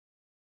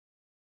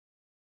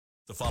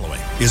The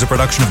following is a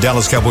production of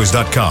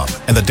DallasCowboys.com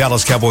and the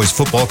Dallas Cowboys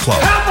Football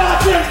Club. How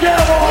about them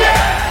Cowboys?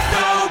 Yeah!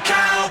 Go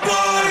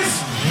Cowboys!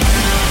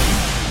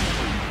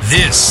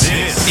 This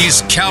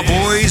is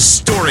Cowboys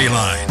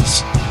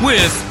Storylines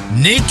with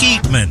Nick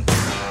Eatman.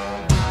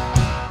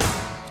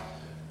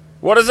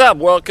 What is up?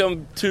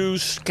 Welcome to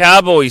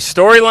Cowboys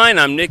Storyline.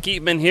 I'm Nick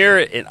Eatman here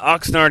in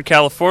Oxnard,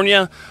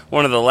 California.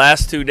 One of the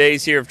last 2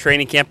 days here of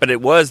training camp, but it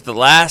was the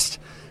last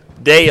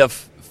day of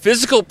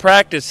physical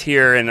practice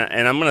here, and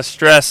I'm going to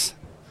stress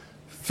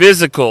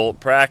physical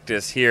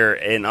practice here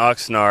in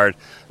Oxnard.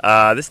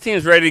 This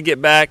team's ready to get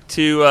back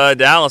to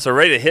Dallas, or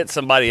ready to hit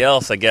somebody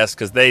else, I guess,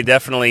 because they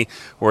definitely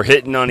were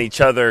hitting on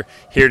each other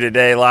here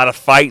today. A lot of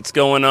fights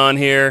going on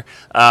here.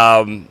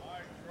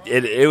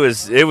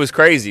 It was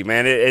crazy,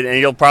 man. And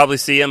you'll probably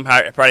see them.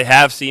 Probably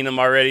have seen them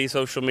already,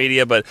 social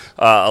media. But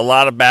a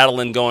lot of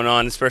battling going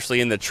on,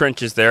 especially in the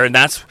trenches there. And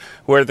that's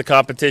where the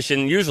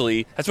competition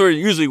usually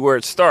where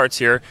it starts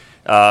here.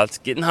 It's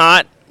getting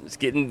hot. It's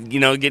getting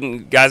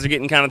guys are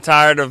getting kind of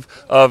tired of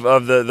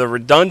the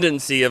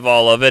redundancy of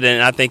all of it,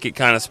 and I think it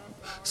kind of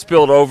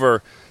spilled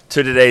over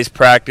to today's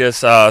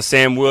practice.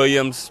 Sam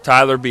Williams,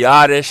 Tyler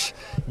Biadasz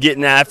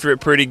getting after it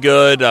pretty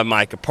good.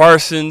 Micah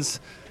Parsons.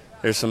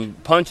 There's some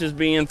punches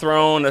being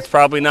thrown. That's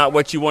probably not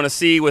what you want to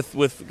see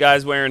with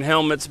guys wearing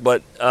helmets,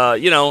 but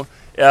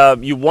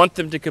you want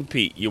them to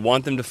compete. You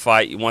want them to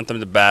fight. You want them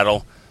to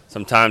battle.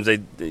 Sometimes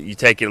you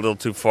take it a little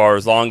too far.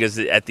 As long as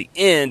at the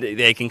end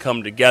they can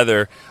come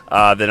together,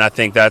 then I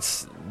think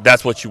that's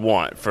what you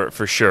want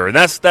for sure. And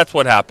that's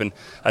what happened,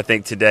 I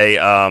think, today.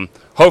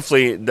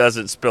 Hopefully it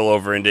doesn't spill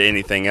over into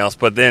anything else.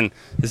 But then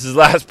this is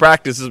last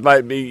practice. This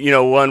might be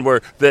one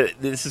where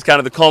this is kind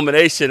of the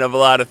culmination of a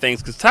lot of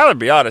things. Because Tyler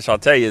Biadasz, I'll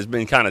tell you, has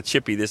been kind of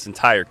chippy this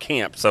entire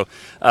camp. So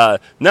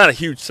not a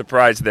huge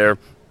surprise there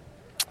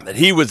that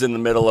he was in the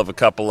middle of a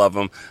couple of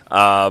them.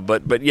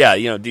 But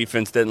yeah,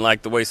 defense didn't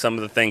like the way some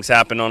of the things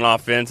happen on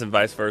offense and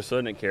vice versa,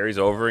 and it carries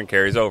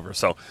over.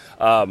 So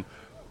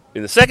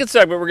in the second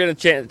segment, we're going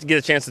to get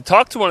a chance to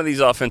talk to one of these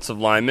offensive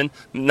linemen,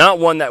 not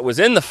one that was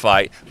in the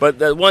fight, but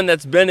the one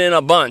that's been in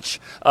a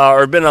bunch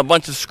or been a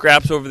bunch of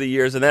scraps over the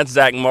years, and that's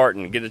Zack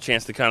Martin. Get a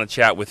chance to kind of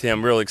chat with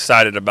him. Real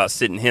excited about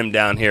sitting him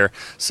down here.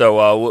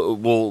 So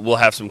we'll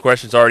have some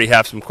questions. Already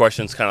have some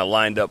questions kind of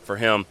lined up for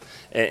him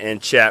and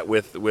chat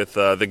with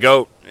the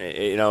GOAT,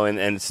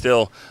 and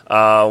still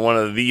one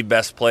of the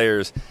best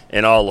players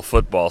in all of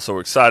football. So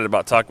we're excited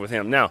about talking with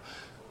him. Now,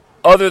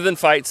 other than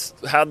fights,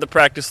 how'd the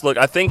practice look?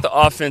 I think the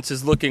offense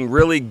is looking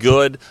really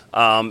good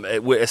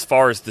as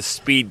far as the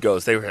speed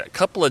goes. They had a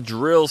couple of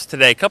drills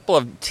today, a couple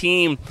of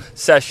team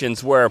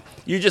sessions where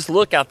you just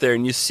look out there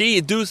and you see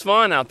a Deuce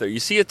Vaughn out there. You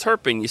see a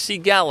Turpin. You see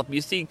Gallup. You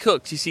see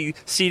Cooks. You see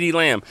CeeDee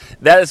Lamb.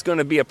 That is going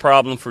to be a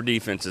problem for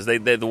defenses.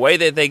 The way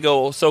that they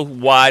go so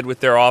wide with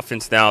their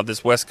offense now,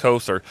 this West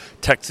Coast or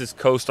Texas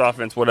Coast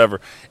offense,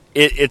 whatever,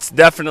 it's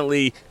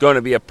definitely going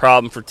to be a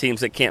problem for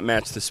teams that can't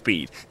match the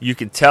speed. You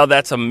can tell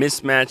that's a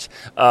mismatch.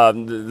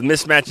 The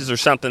mismatches are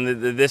something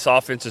that this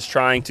offense is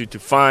trying to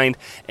find,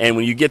 and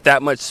when you get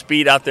that much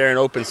speed out there in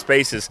open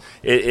spaces,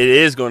 it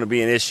is going to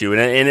be an issue,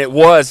 and it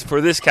was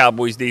for this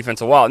Cowboys defense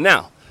a while.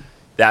 Now,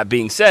 that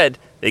being said,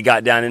 they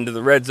got down into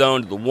the red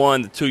zone, to the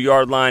 1, the 2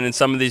 yard line, and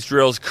some of these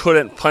drills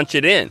couldn't punch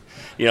it in.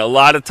 A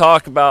lot of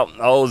talk about,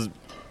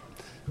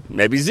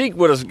 maybe Zeke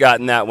would have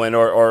gotten that one,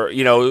 or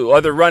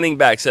other running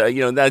backs.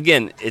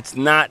 Again, it's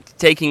not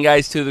taking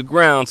guys to the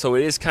ground, so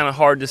it is kind of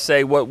hard to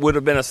say what would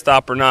have been a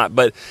stop or not.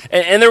 But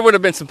and there would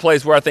have been some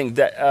plays where I think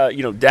that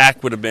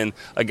Dak would have been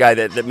a guy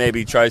that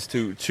maybe tries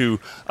to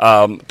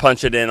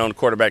punch it in on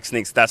quarterback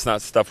sneaks. That's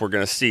not stuff we're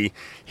going to see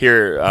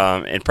here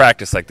in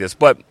practice like this.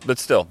 But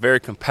still, very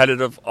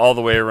competitive all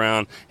the way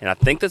around, and I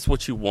think that's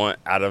what you want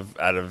out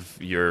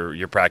of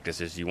your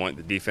practices. You want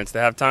the defense to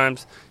have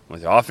times. You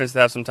want the offense to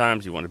have some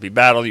times. You want to be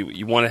battle.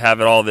 You want to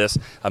have it all this,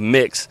 a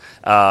mix.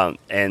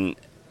 And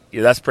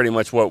that's pretty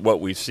much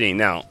what we've seen.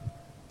 Now,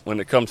 when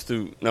it comes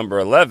to number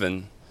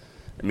 11,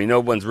 no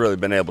one's really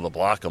been able to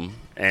block them.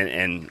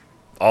 And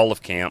all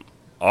of camp,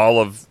 all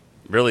of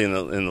really in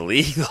the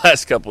league the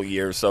last couple of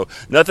years. So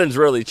nothing's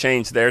really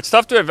changed there. It's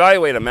tough to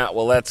evaluate a Matt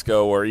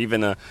Waletzko or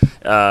even a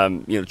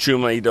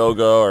Chuma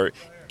Edoga or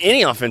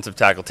any offensive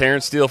tackle,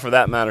 Terrence Steele for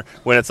that matter,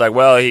 when it's like,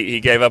 well, he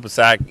gave up a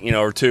sack,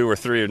 or 2 or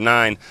 3 or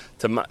 9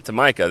 to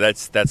Micah.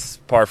 That's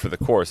par for the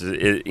course.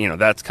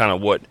 That's kind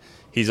of what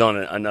he's on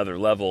another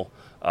level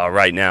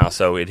right now.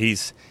 So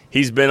he's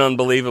been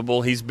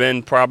unbelievable. He's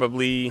been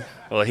he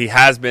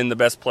has been the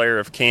best player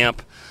of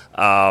camp,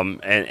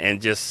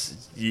 and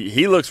just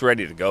he looks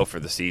ready to go for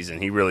the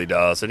season. He really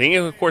does. And he,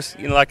 of course,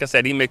 like I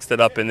said, he mixed it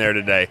up in there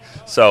today.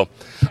 So,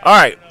 all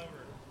right,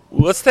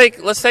 let's take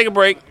a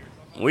break.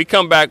 When we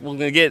come back, we're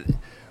gonna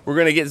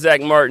get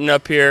Zack Martin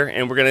up here,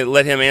 and we're gonna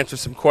let him answer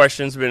some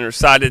questions. We've been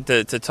excited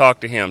to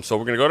talk to him. So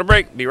we're gonna go to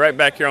break. Be right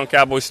back here on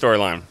Cowboys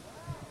Storyline.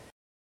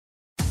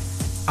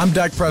 I'm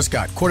Dak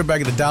Prescott,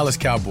 quarterback of the Dallas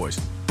Cowboys.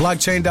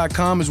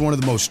 Blockchain.com is one of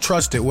the most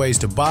trusted ways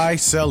to buy,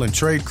 sell, and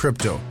trade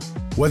crypto.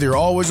 Whether you're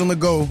always on the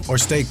go or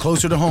stay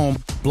closer to home,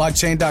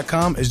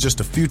 Blockchain.com is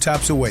just a few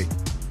taps away.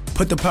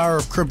 Put the power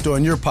of crypto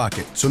in your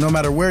pocket, so no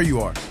matter where you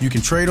are, you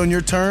can trade on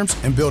your terms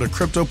and build a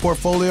crypto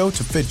portfolio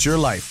to fit your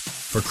life.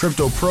 For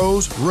crypto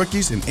pros,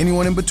 rookies, and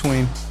anyone in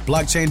between,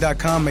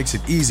 blockchain.com makes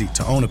it easy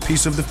to own a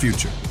piece of the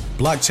future.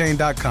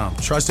 Blockchain.com,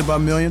 trusted by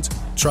millions,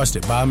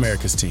 trusted by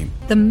America's team.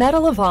 The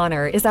Medal of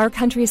Honor is our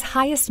country's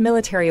highest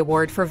military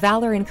award for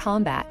valor in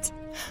combat.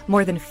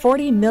 More than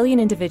 40 million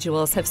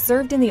individuals have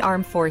served in the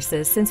armed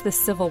forces since the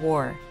Civil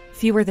War.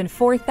 Fewer than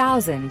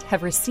 4,000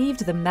 have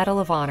received the Medal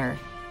of Honor.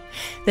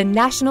 The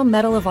National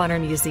Medal of Honor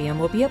Museum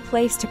will be a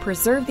place to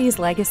preserve these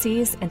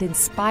legacies and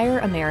inspire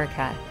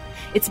America.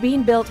 It's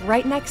being built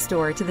right next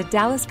door to the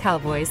Dallas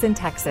Cowboys in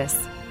Texas.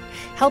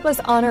 Help us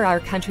honor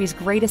our country's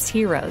greatest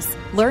heroes.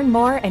 Learn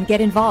more and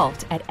get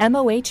involved at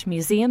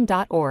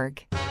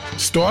mohmuseum.org.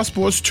 Star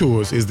Sports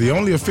Tours is the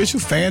only official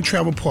fan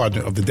travel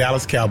partner of the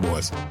Dallas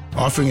Cowboys,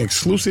 offering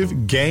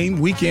exclusive game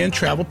weekend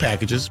travel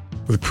packages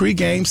with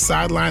pre-game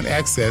sideline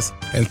access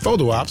and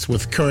photo ops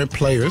with current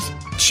players,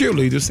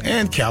 cheerleaders,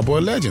 and Cowboy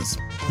legends.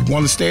 You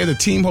want to stay at a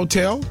team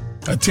hotel,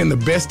 attend the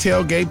best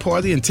tailgate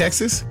party in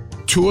Texas,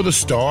 tour the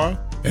Star,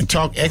 and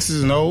talk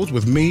X's and O's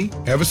with me,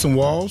 Everson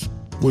Walls?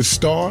 With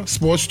Star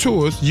Sports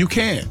Tours, you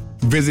can.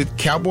 Visit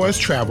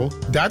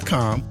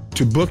cowboystravel.com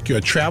to book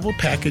your travel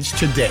package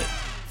today.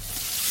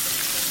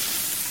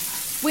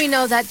 We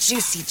know that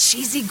juicy,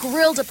 cheesy,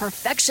 grilled to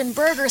perfection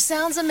burger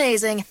sounds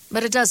amazing,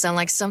 but it does sound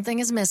like something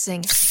is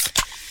missing.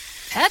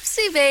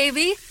 Pepsi,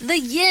 baby! The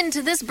yin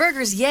to this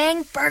burger's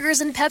yang. Burgers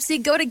and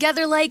Pepsi go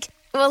together like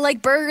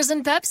burgers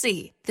and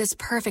Pepsi. This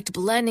perfect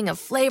blending of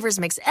flavors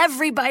makes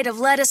every bite of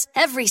lettuce,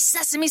 every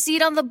sesame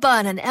seed on the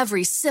bun, and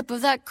every sip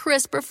of that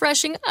crisp,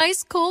 refreshing,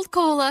 ice-cold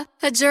cola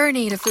a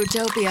journey to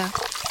Foodtopia.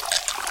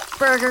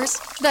 Burgers,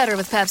 better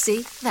with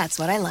Pepsi. That's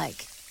what I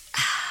like.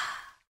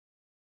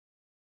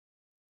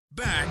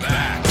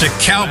 Back to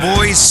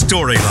Cowboys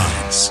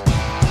Storylines.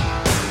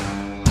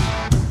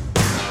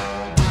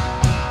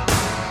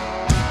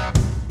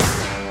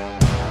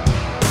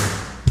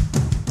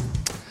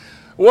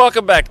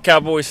 Welcome back to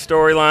Cowboys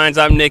Storylines.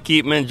 I'm Nick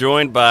Eatman,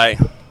 joined by,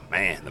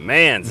 the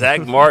man,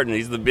 Zack Martin.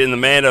 He's been the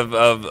man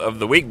of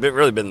the week, but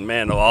really been the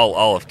man of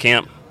all of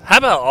camp. How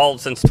about all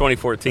since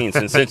 2014,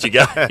 since you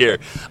got here?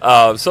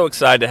 So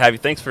excited to have you.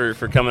 Thanks for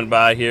coming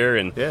by here.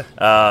 And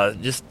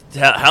just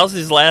how's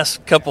these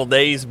last couple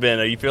days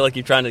been? You feel like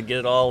you're trying to get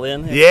it all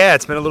in? Yeah,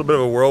 it's been a little bit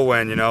of a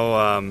whirlwind.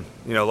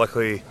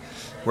 Luckily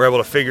we're able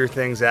to figure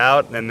things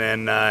out, and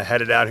then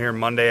headed out here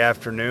Monday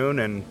afternoon,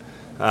 and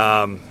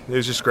it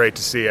was just great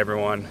to see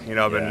everyone.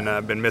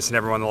 I've been missing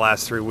everyone the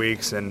last 3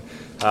 weeks, and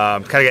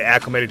kind of get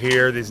acclimated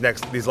here these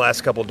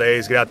last couple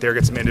days. Get out there,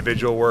 get some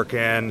individual work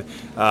in,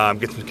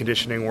 get some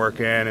conditioning work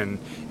in,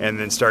 and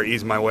then start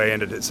easing my way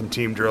into some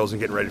team drills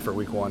and getting ready for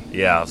week one.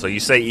 Yeah. So you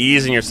say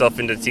easing yourself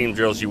into team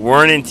drills. You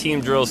weren't in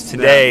team drills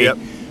today. Yep.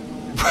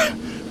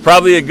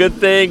 Probably a good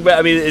thing, but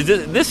I mean,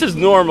 this is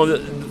normal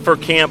for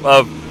camp.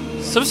 Of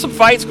some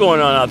fights going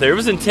on out there. It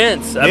was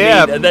intense.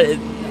 I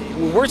mean,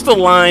 where's the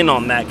line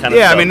on that kind of stuff?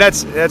 Yeah, I mean,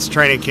 that's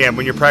training camp.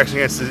 When you're practicing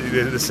against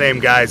the same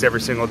guys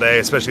every single day,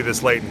 especially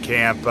this late in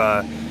camp,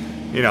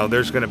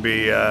 there's going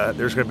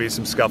to be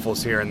some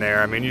scuffles here and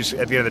there. I mean,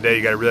 at the end of the day,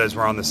 you got to realize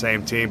we're on the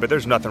same team. But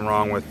there's nothing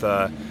wrong with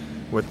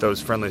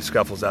those friendly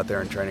scuffles out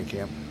there in training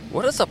camp.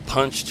 What does a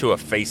punch to a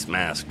face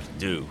mask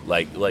do?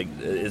 Like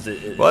is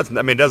it? Well,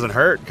 it doesn't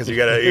hurt because you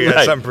got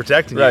right. something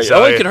protecting you. Right.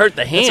 So it could hurt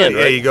the hand.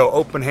 Yeah, you go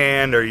open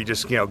hand, or you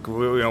just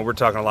we're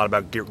talking a lot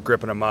about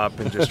gripping them up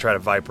and just try to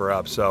viper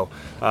up. So,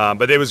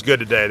 but it was good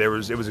today. It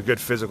was a good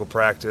physical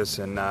practice,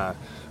 and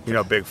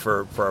big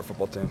for our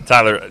football team.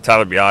 Tyler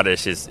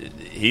Biadasz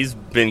he's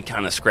been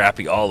kind of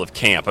scrappy all of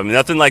camp. I mean,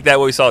 nothing like that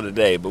what we saw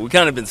today, but we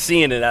kind of been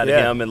seeing it out of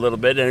him a little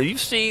bit. And you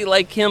see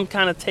him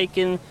kind of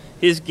taking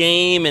his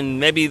game and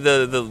maybe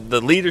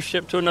the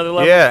leadership to another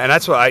level. Yeah, and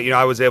that's why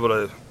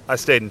I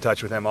stayed in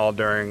touch with him all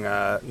during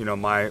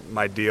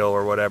my deal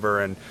or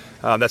whatever, and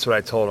that's what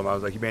I told him. I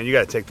was like, man, you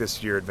got to take this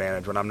to your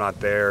advantage. When I'm not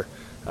there,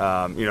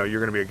 you're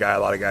going to be a guy a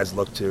lot of guys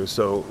look to.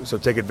 So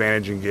take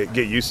advantage and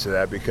get used to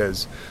that,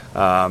 because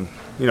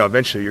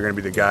eventually you're going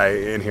to be the guy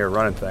in here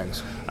running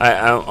things.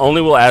 I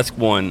only will ask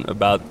one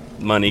about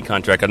money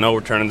contract. I know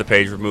we're turning the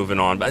page, we're moving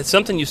on, but it's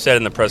something you said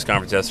in the press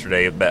conference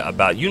yesterday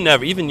about you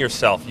never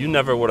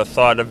would have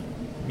thought of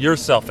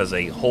yourself as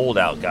a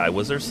holdout guy.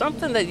 Was there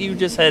something that you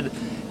just had,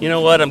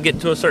 I'm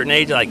getting to a certain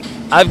age, like,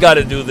 I've got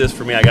to do this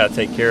for me, I got to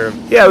take care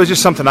of? Yeah, it was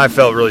just something I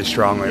felt really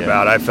strongly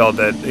about. I felt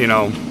that,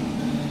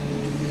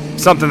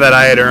 something that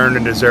I had earned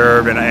and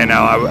deserved, and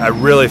I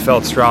really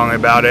felt strongly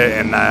about it,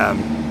 and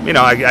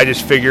I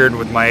just figured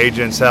with my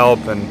agent's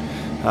help and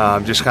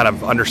just kind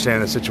of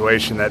understanding the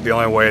situation, that the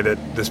only way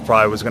that this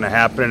probably was going to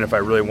happen, and if I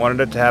really wanted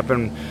it to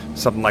happen,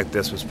 something like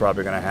this was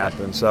probably going to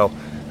happen. So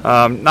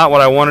not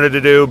what I wanted to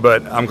do,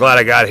 but I'm glad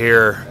I got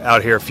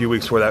out here a few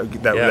weeks before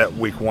that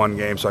week one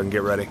game, so I can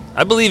get ready.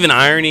 I believe in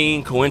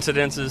irony,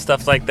 coincidences,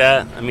 stuff like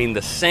that. I mean,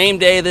 the same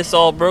day this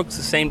all broke,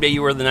 the same day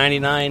you were the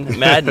 99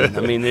 Madden.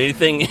 I mean,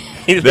 anything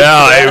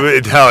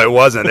No, it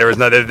wasn't. There was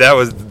nothing. That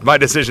was my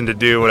decision to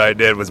do what I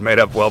did was made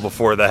up well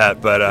before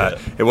that. But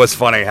it was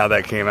funny how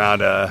that came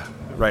out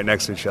right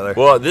next to each other.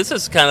 Well, this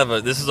is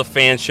a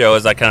fan show,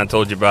 as I kind of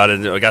told you about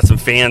it. I got some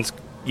fans,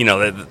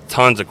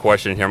 tons of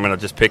questions here. I'm going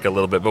to just pick a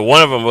little bit. But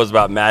one of them was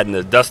about Madden.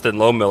 Dustin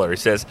Lowmiller, he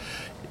says,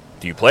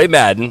 do you play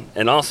Madden?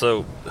 And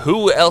also,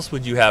 who else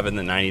would you have in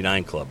the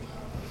 99 club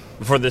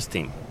for this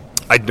team?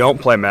 I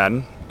don't play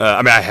Madden.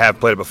 I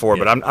have played it before,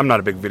 but I'm not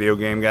a big video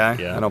game guy.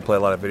 Yeah. I don't play a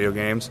lot of video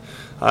games.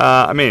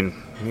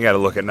 You got to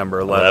look at number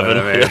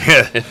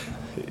 11.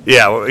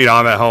 Yeah,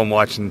 I'm at home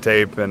watching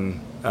tape, and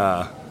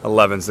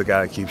 11's the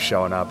guy that keeps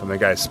showing up. The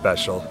guy's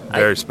special,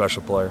 very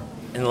special player.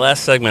 In the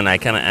last segment, I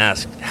kind of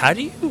asked, how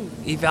do you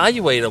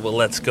evaluate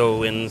Let's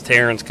Go and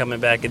Terrence coming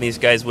back and these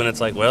guys when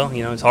it's like,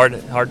 it's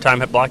hard time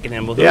blocking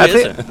him. Well, who is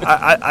it?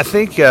 I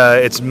think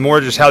it's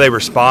more just how they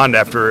respond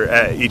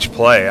after each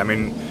play.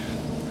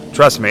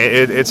 Trust me,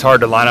 it's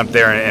hard to line up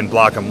there and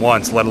block them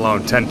once, let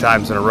alone 10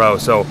 times in a row.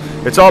 So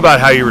it's all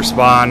about how you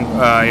respond.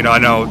 I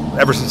know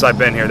ever since I've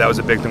been here, that was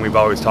a big thing we've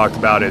always talked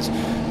about is,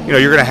 you're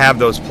going to have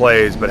those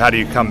plays, but how do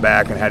you come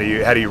back and how do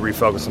you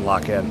refocus and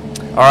lock in?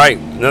 All right,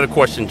 another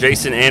question.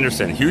 Jason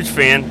Anderson, huge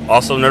fan,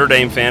 also Notre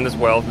Dame fan as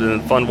well.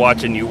 Been fun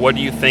watching you. What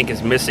do you think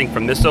is missing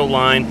from this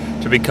O-line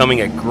to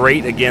becoming a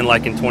great again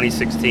like in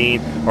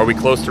 2016? Are we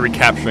close to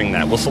recapturing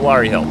that? Will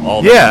Solari help?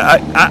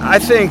 I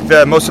think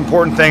the most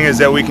important thing is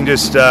that we can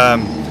just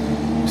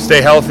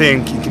stay healthy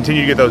and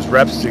continue to get those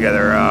reps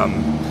together.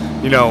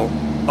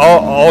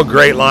 All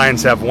great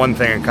lines have one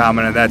thing in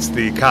common, and that's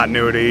the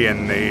continuity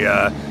and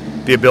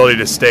the ability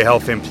to stay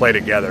healthy and play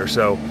together.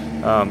 So,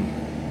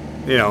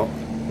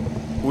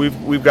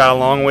 We've got a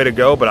long way to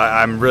go, but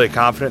I'm really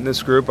confident in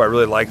this group. I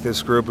really like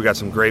this group. We got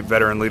some great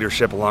veteran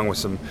leadership along with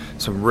some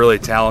really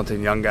talented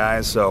young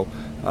guys. So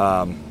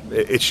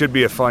it should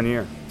be a fun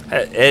year.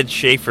 Ed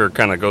Schaefer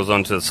kind of goes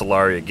on to the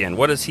Solari again.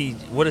 What does he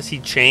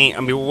change?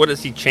 What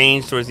has he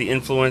changed or has he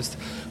influenced?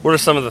 What are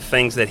some of the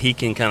things that he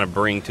can kind of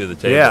bring to the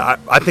table? Yeah,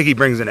 I think he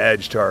brings an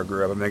edge to our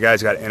group. The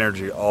guy's got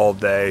energy all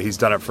day. He's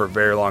done it for a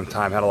very long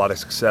time, had a lot of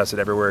success at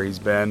everywhere he's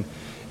been.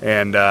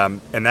 And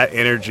that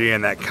energy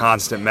and that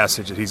constant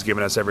message that he's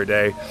giving us every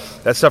day,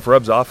 that stuff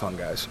rubs off on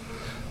guys.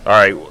 All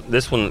right,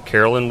 this one,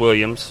 Carolyn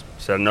Williams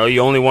said, I know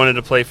you only wanted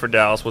to play for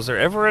Dallas. Was there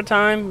ever a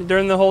time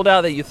during the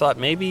holdout that you thought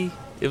maybe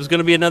it was going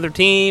to be another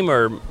team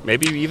or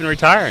maybe even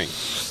retiring?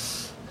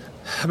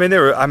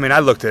 I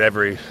looked at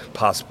every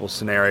possible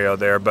scenario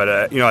there, but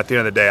at the end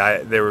of the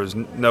day, there was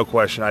no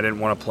question I didn't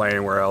want to play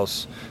anywhere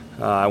else.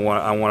 I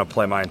want to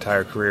play my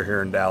entire career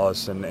here in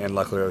Dallas, and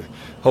luckily,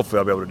 hopefully,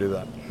 I'll be able to do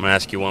that. I'm going to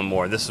ask you one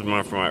more. This is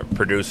one from our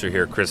producer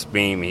here, Chris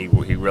Beam. He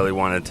really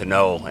wanted to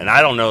know, and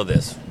I don't know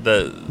this,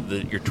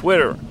 your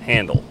Twitter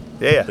handle.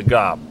 Yeah. The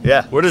Gob.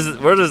 Yeah. Where does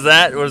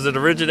it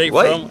originate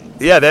from?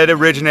 Yeah, that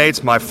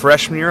originates my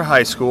freshman year of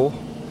high school.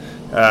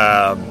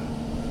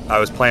 I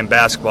was playing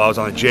basketball. I was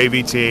on the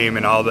JV team,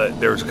 and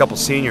there was a couple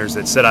seniors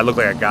that said I looked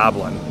like a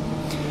goblin.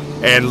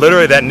 And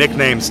literally that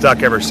nickname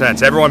stuck ever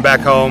since. Everyone back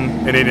home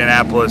in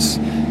Indianapolis,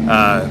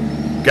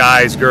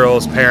 guys,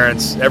 girls,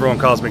 parents, everyone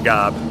calls me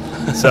Gob.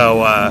 So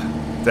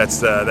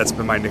that's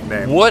been my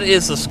nickname. What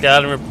is the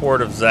scouting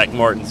report of Zack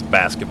Martin's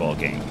basketball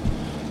game?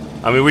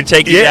 We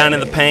take you down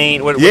in the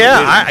paint.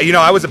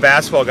 I was a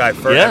basketball guy at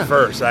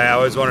first. I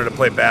always wanted to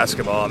play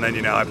basketball, and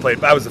then I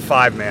was a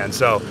 5-man,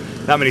 so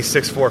not many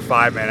 6'4"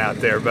 5-man out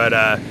there,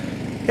 but.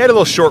 He had a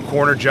little short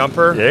corner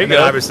jumper. There you go.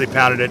 Then obviously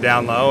pounded it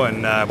down low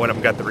and went up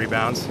and got the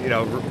rebounds.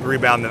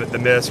 Rebound the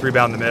miss,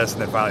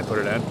 and then finally put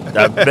it in.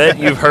 I bet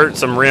you've hurt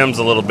some rims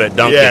a little bit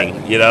dunking,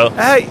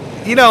 Hey,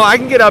 I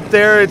can get up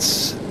there.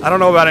 I don't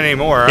know about it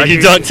anymore. Did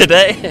you dunk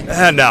today?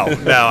 No,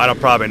 I don't.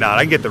 Probably not.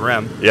 I can get the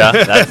rim. Yeah,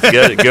 that's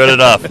good. Good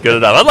enough.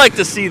 I'd like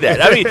to see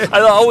that. I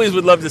always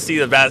would love to see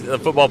the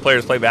football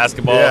players play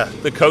basketball. Yeah.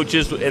 The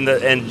coaches and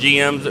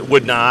GMs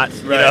would not.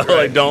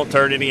 Like don't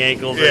turn any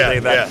ankles or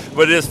anything like that. Yeah.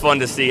 But it is fun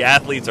to see.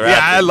 Athletes are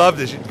athletes. I love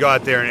to go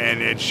out there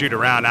and shoot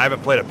around. I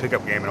haven't played a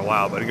pickup game in a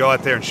while, but to go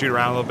out there and shoot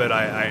around a little bit,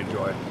 I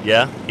enjoy it.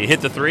 Yeah? You hit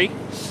the three?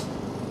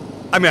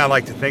 I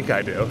like to think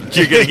I do.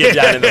 You're going to get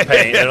down in the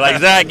paint. They're like,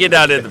 Zach, get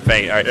down in the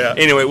paint. All right. Yeah.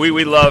 Anyway,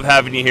 we love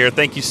having you here.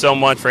 Thank you so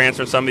much for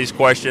answering some of these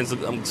questions.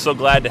 I'm so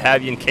glad to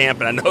have you in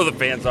camp, and I know the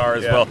fans are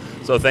as well.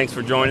 So thanks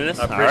for joining us.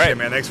 I appreciate it,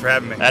 man. Thanks for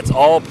having me. That's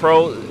All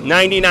Pro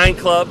 99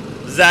 Club,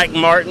 Zack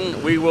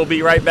Martin. We will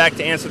be right back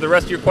to answer the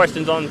rest of your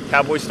questions on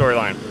Cowboys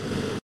Storyline.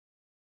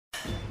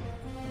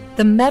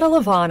 The Medal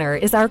of Honor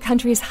is our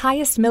country's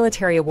highest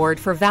military award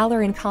for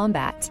valor in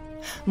combat.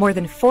 More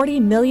than 40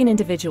 million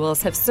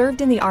individuals have served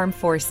in the armed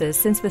forces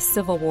since the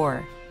Civil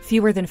War.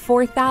 Fewer than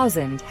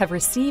 4,000 have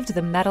received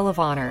the Medal of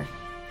Honor.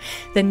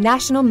 The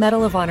National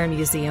Medal of Honor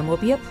Museum will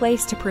be a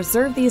place to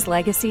preserve these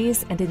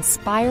legacies and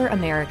inspire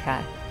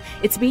America.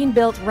 It's being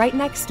built right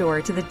next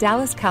door to the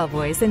Dallas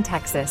Cowboys in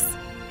Texas.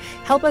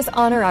 Help us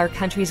honor our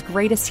country's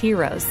greatest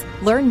heroes.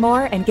 Learn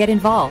more and get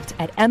involved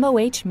at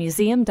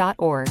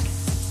mohmuseum.org.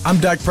 I'm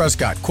Dak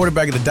Prescott,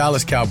 quarterback of the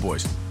Dallas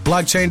Cowboys.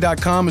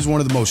 Blockchain.com is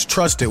one of the most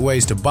trusted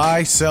ways to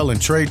buy, sell,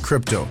 and trade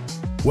crypto.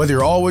 Whether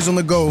you're always on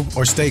the go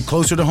or stay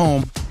closer to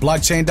home,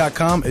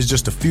 Blockchain.com is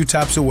just a few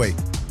taps away.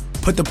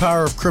 Put the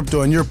power of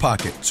crypto in your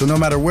pocket, so no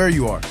matter where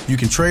you are, you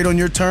can trade on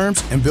your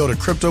terms and build a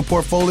crypto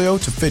portfolio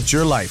to fit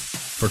your life.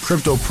 For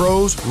crypto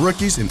pros,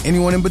 rookies, and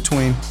anyone in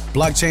between,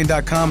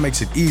 blockchain.com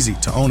makes it easy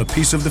to own a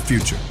piece of the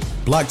future.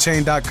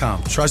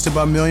 Blockchain.com, trusted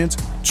by millions,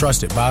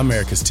 trusted by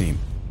America's team.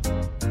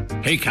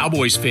 Hey,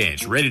 Cowboys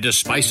fans, ready to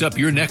spice up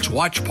your next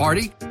watch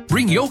party?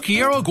 Bring Yo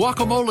Quiero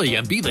guacamole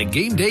and be the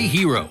game day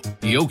hero.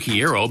 Yo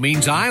Quiero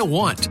means I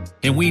want,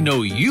 and we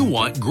know you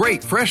want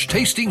great,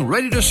 fresh-tasting,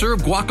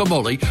 ready-to-serve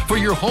guacamole for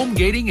your home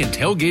gating and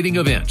tailgating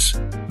events.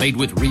 Made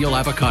with real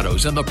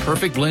avocados and the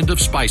perfect blend of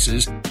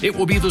spices, it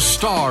will be the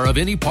star of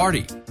any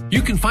party.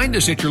 You can find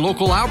us at your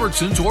local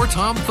Albertsons or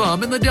Tom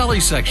Thumb in the deli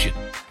section.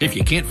 If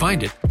you can't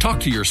find it, talk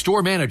to your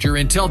store manager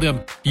and tell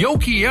them, Yo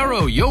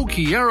Quiero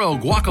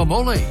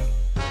guacamole.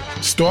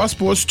 Star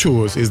Sports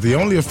Tours is the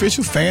only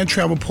official fan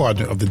travel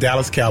partner of the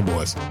Dallas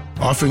Cowboys,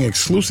 offering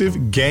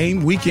exclusive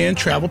game weekend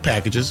travel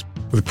packages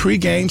with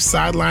pre-game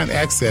sideline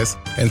access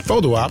and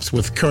photo ops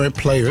with current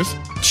players,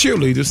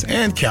 cheerleaders,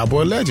 and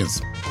Cowboy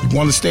legends. You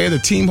want to stay at a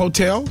team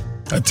hotel,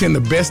 attend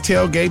the best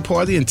tailgate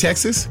party in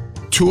Texas,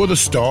 tour the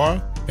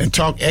Star, and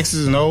talk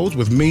X's and O's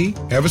with me,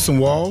 Everson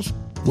Walls?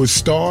 With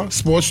Star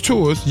Sports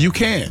Tours, you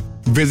can.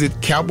 Visit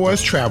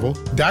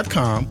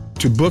cowboystravel.com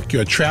to book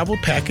your travel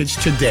package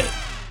today.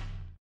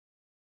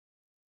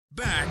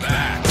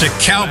 Back to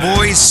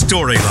Cowboys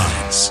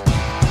Storylines.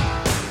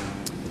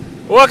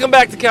 Welcome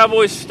back to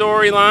Cowboys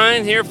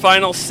Storyline here,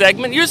 final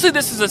segment. Usually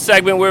this is a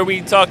segment where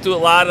we talk to a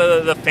lot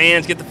of the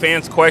fans, get the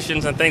fans'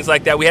 questions and things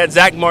like that. We had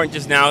Zack Martin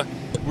just now.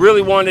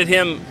 Really wanted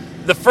him.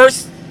 The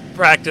first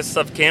practice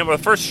of camp, or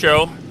the first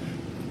show,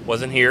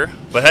 wasn't here.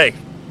 But hey,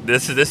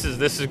 this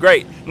is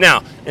great.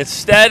 Now,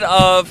 instead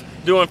of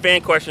doing fan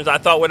questions, I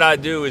thought what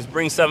I'd do is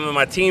bring some of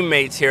my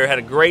teammates here. Had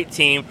a great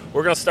team.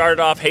 We're going to start it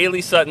off.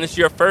 Haley Sutton, this is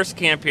your first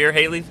camp here.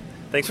 Haley,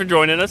 thanks for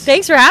joining us.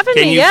 Thanks for having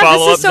me. Yeah,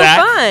 this is so Zach?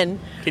 fun.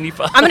 Can you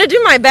follow? I'm going to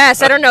do my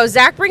best. I don't know.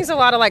 Zach brings a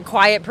lot of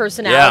quiet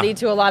personality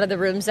to a lot of the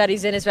rooms that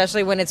he's in,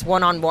 especially when it's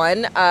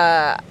one-on-one.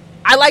 I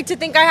like to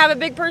think I have a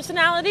big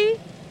personality.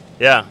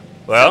 Yeah.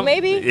 Well, so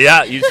maybe.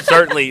 Yeah, you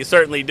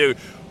certainly do.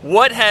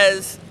 What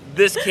has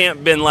this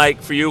camp been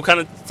like for you? Kind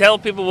of tell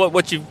people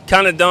what you've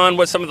kind of done,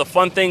 what some of the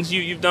fun things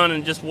you've done,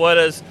 and just what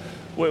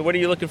are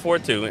you looking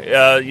forward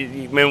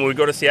to? When we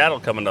go to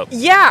Seattle coming up.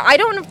 Yeah, I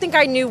don't think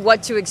I knew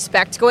what to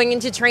expect going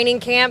into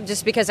training camp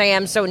just because I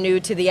am so new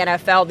to the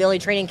NFL. The only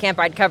training camp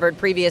I'd covered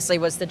previously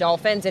was the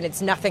Dolphins, and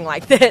it's nothing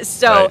like this.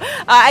 So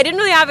I didn't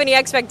really have any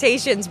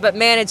expectations, but,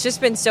 man, it's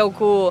just been so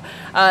cool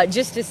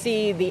just to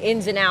see the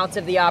ins and outs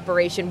of the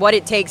operation, what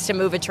it takes to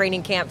move a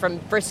training camp from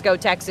Frisco,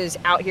 Texas,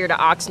 out here to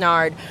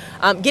Oxnard.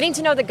 Getting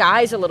to know the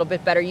guys a little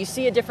bit better. You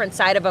see a different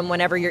side of them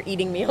whenever you're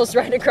eating meals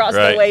right across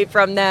the way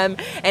from them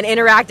and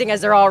interacting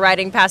as they're all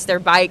riding past their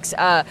bikes.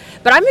 But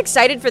I'm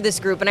excited for this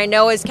group, and I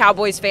know as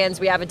Cowboys fans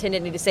we have a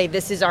tendency to say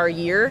this is our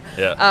year.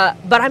 Yeah.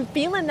 But I'm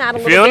feeling that a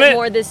little bit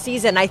more this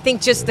season. I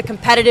think just the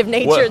competitive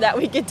nature that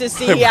we get to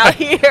see out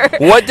here.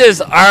 What does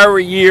our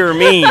year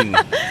mean?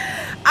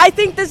 I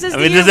think this is.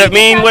 Does that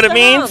mean what it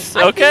means?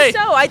 Okay.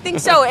 I think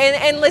so.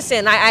 And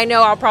listen, I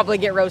know I'll probably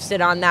get roasted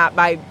on that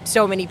by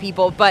so many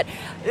people, but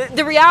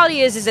the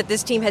reality is that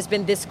this team has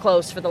been this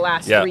close for the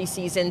last 3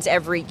 seasons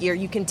every year.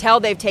 You can tell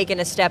they've taken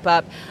a step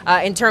up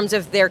in terms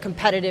of their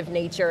competitive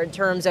nature, in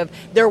terms of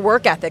their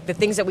work ethic, the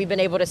things that we've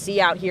been able to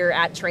see out here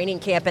at training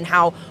camp and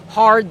how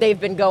hard they've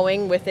been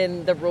going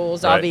within the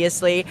rules,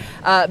 obviously.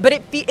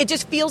 But it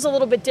just feels a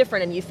little bit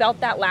different, and you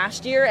felt that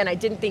last year, and I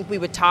didn't think we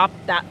would top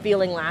that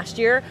feeling last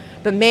year.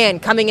 But, man,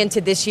 coming into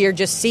this year,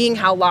 just seeing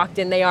how locked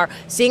in they are,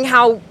 seeing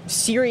how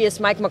serious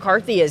Mike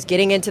McCarthy is,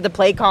 getting into the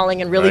play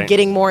calling and really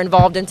getting more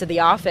involved into the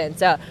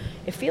offense,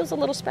 it feels a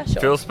little special.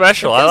 Feels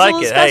special. I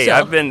like it.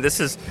 Hey,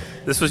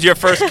 this was your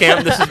first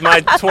camp. This is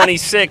my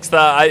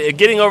 26th.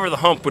 Getting over the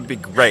hump would be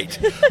great.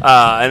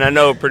 And I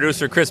know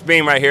producer Chris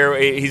Beam right here,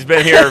 he's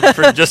been here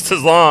for just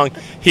as long.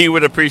 He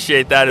would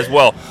appreciate that as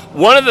well.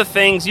 One of the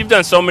things, you've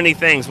done so many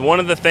things, one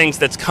of the things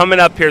that's coming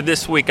up here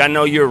this week, I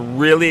know you're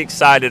really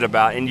excited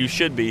about, and you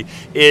should be,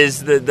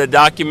 is the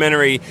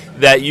documentary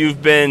that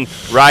you've been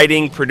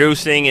writing,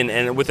 producing,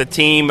 and with a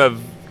team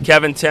of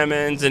Kevin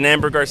Timmons and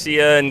Amber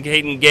Garcia and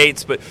Hayden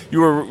Gates, but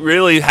you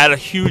really had a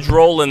huge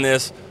role in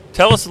this.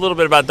 Tell us a little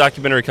bit about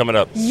documentary coming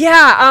up.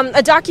 Yeah,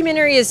 a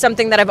documentary is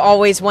something that I've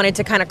always wanted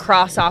to kind of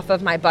cross off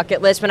of my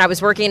bucket list. When I was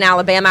working in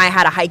Alabama, I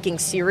had a hiking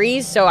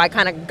series, so I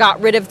kind of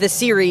got rid of the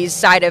series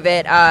side of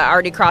it. I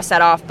already crossed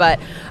that off, but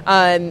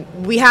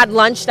we had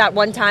lunch that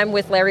one time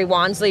with Larry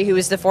Wansley, who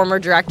is the former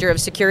director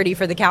of security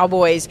for the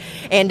Cowboys,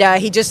 and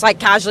he just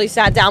casually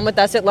sat down with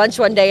us at lunch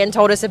one day and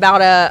told us about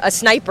a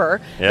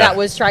sniper that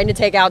was trying to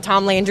take out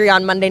Tom Landry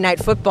on Monday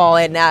Night Football,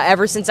 and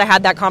ever since I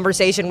had that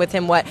conversation with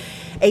him,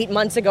 8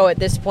 months ago at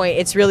this point,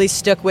 it's really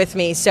stuck with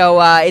me.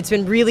 So it's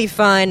been really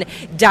fun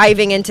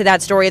diving into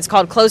that story. It's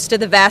called Close to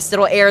the Vest.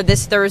 It'll air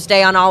this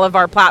Thursday on all of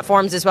our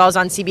platforms as well as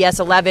on CBS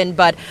 11.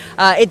 But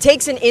it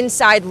takes an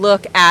inside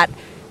look at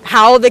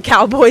how the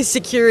Cowboys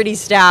security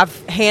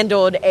staff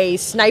handled a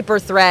sniper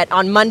threat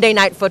on Monday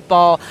Night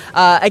Football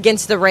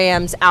against the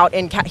Rams out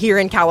here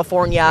in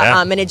California.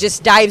 Yeah. And it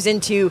just dives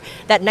into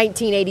that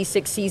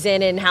 1986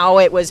 season and how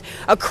it was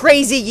a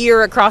crazy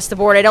year across the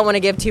board. I don't want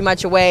to give too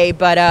much away,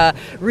 but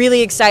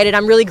really excited.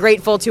 I'm really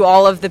grateful to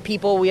all of the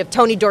people. We have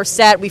Tony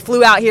Dorsett. We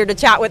flew out here to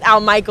chat with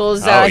Al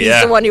Michaels.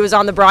 He's the one who was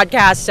on the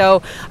broadcast.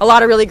 So a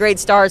lot of really great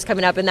stars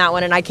coming up in that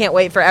one, and I can't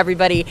wait for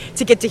everybody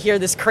to get to hear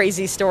this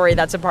crazy story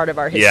that's a part of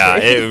our history.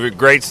 Yeah,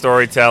 great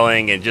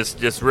storytelling, and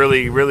just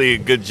really, really a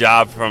good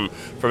job from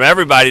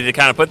everybody to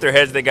kind of put their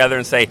heads together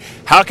and say,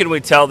 how can we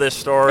tell this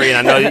story?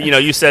 And I know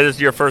you said it's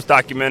your first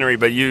documentary,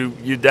 but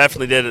you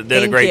definitely did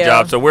a great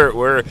job. So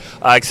we're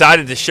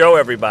excited to show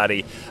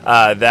everybody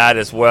that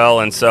as well.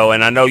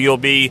 And I know you'll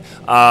be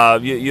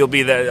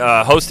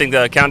hosting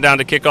the Countdown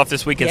to Kickoff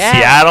this week in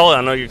Seattle.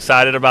 I know you're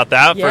excited about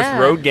that first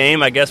road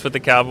game, I guess, with the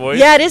Cowboys.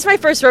 Yeah, it is my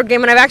first road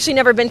game, and I've actually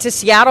never been to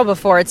Seattle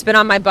before. It's been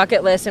on my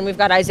bucket list, and we've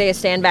got Isaiah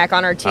Standback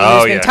on our team.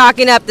 He's been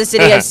talking up the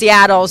city of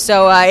Seattle,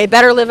 so it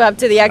better live up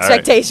to the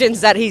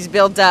expectations that he's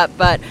built up.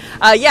 But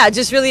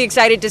just really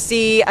excited to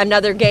see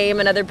another game,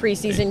 another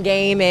preseason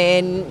game,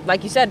 and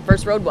like you said,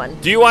 first road one.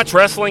 Do you watch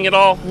wrestling at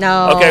all?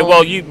 No. Okay,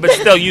 well, but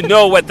still, you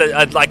know what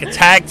like a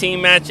tag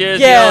team match is.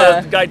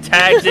 Yeah. The guy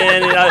tags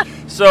in.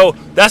 So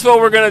that's what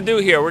we're going to do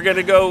here. We're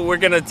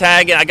going to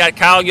tag it. I got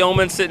Kyle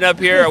Yeoman sitting up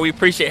here. We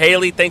appreciate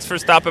Haley. Thanks for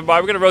stopping by.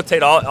 We're going to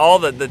rotate all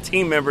the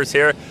team members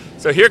here.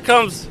 So here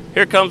comes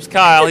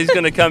Kyle. He's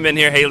going to come in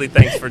here. Haley,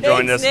 thanks for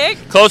joining us. Nick.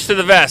 Close to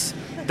the Vest.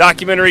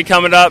 Documentary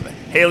coming up.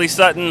 Haley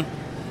Sutton.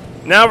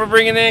 Now we're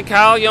bringing in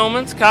Kyle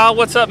Yeomans. Kyle,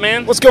 what's up,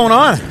 man? What's going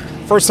on?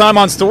 First time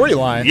on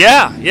StoryLine.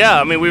 Yeah.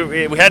 I mean,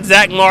 we had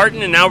Zack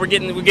Martin, and now we're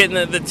getting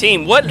the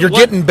team. You're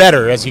getting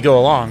better as you go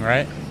along,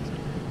 right?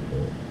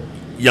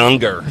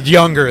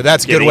 Younger.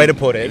 That's a good way to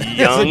put it.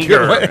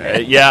 Younger.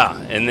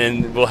 And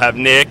then we'll have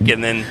Nick,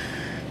 and then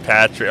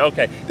Patrick.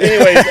 Okay.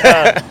 Anyways,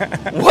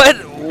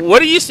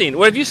 what have you seen?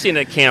 What have you seen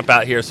at camp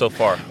out here so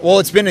far? Well,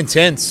 it's been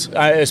intense,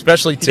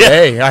 especially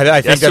today. Yeah.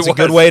 I think that's a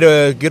good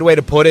way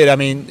to put it. I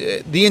mean,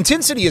 the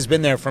intensity has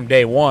been there from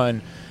day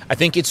one. I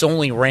think it's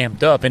only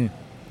ramped up, and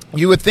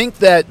you would think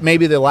that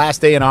maybe the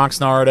last day in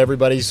Oxnard,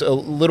 everybody's a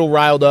little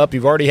riled up.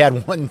 You've already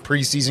had one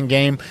preseason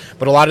game,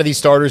 but a lot of these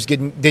starters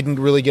didn't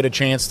really get a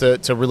chance to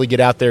really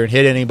get out there and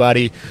hit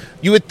anybody.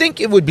 You would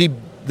think it would be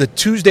the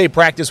Tuesday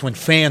practice when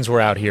fans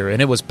were out here,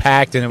 and it was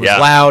packed, and it was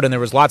loud, and there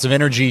was lots of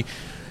energy.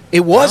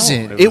 It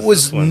wasn't. It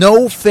was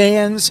no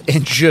fans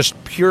and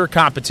just pure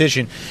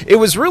competition. It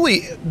was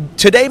really –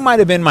 today might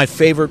have been my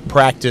favorite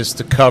practice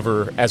to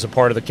cover as a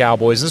part of the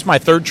Cowboys. This is my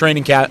third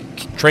training camp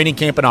in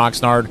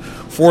Oxnard,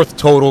 fourth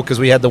total because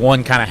we had the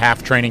one kind of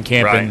half training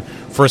camp in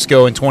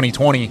Frisco in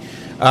 2020.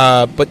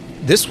 But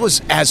this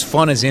was as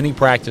fun as any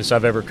practice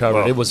I've ever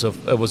covered. Whoa.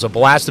 It was a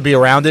blast to be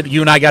around it. You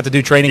and I got to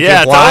do training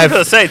camp live. I was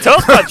going to say, tell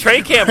us about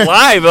training camp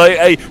live.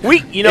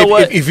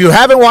 If you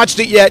haven't watched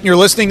it yet and you're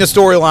listening to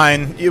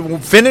StoryLine, you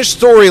finish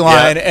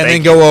StoryLine and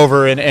then go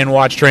over and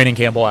watch training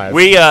camp live.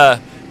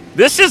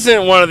 This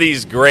isn't one of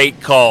these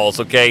great calls,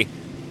 okay?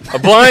 A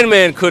blind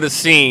man could have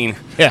seen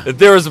that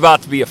there was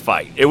about to be a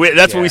fight.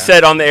 That's what we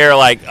said on the air,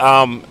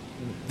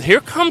 here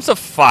comes a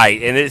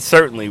fight, and it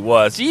certainly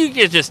was. You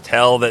could just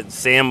tell that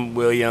Sam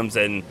Williams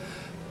and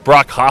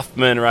Brock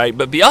Hoffman, right?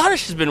 But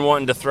Biotish has been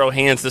wanting to throw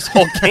hands this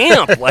whole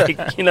camp,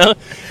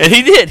 and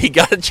he did. He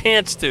got a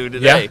chance to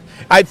today.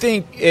 Yeah. I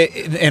think,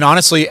 and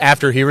honestly,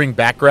 after hearing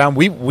background,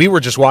 we were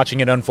just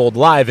watching it unfold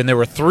live, and there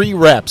were 3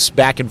 reps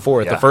back and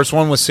forth. Yeah. The first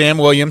one was Sam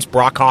Williams.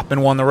 Brock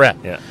Hoffman won the rep.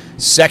 Yeah.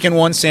 Second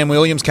one, Sam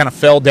Williams kind of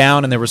fell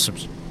down, and there was some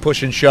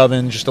push and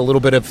shoving, just a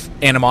little bit of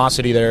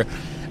animosity there.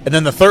 And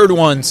then the third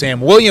one,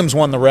 Sam Williams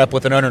won the rep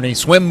with an underneath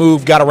swim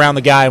move, got around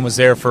the guy and was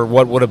there for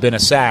what would have been a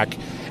sack.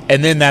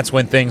 And then that's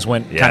when things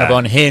went kind of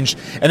unhinged.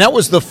 And that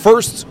was the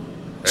first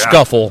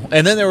scuffle.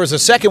 And then there was a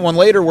second one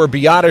later where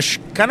Biotish,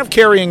 kind of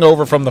carrying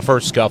over from the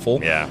first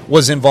scuffle,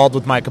 was involved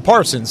with Micah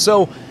Parsons.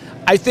 So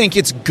I think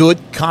it's good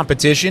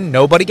competition.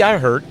 Nobody got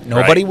hurt.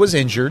 Nobody was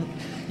injured.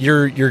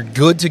 You're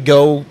good to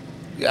go.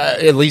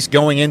 At least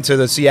going into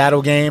the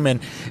Seattle game,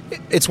 and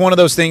it's one of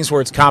those things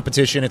where it's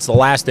competition. It's the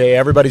last day.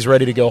 Everybody's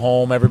ready to go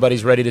home.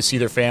 Everybody's ready to see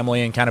their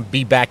family and kind of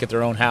be back at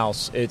their own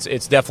house.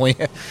 It's definitely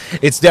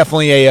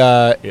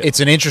it's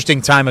an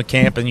interesting time of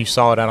camp, and you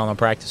saw it out on the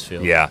practice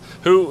field. Yeah.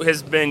 Who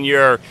has been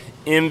your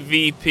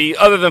MVP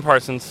other than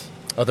Parsons?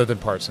 Other than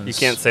Parsons, you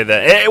can't say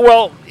that.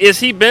 Well, has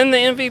he been the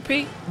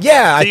MVP?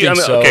 Yeah, I think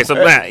so. Okay, so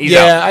Matt, he's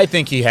out. I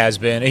think he has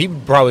been.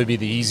 He'd probably be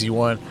the easy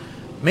one.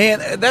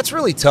 Man, that's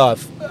really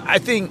tough. I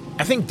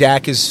think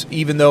Dak is,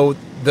 even though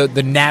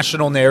the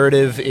national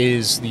narrative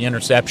is the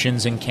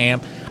interceptions in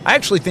camp, I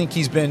actually think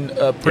he's been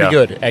pretty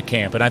good at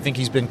camp, and I think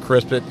he's been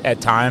crisp at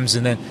times.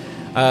 And then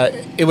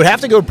it would have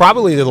to go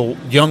probably to the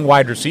young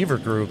wide receiver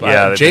group.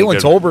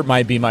 Jalen Tolbert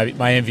might be my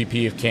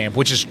MVP of camp,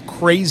 which is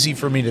crazy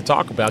for me to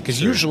talk about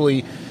because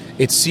usually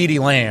it's CeeDee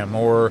Lamb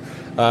or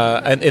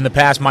in the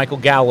past Michael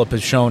Gallup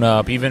has shown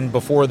up. Even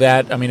before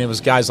that, I mean, it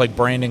was guys like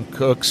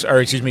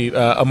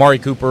Amari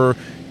Cooper,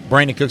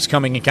 Brandon Cooks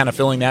coming and kind of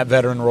filling that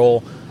veteran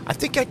role. I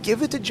think I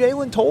give it to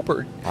Jalen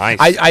Tolbert. Nice.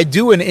 I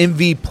do an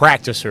MV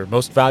practicer,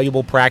 most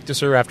valuable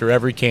practicer, after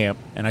every camp,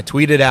 and I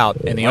tweet it out.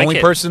 And the only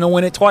person to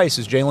win it twice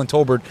is Jalen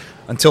Tolbert.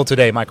 Until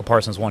today, Michael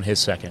Parsons won his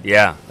second.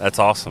 Yeah, that's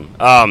awesome.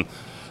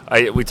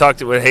 We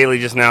talked with Haley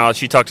just now.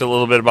 She talked a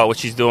little bit about what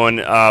she's doing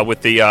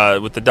with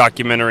the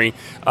documentary,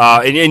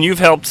 and you've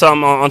helped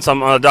some on some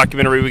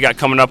documentary we got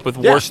coming up with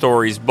War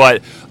Stories.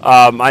 But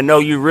I know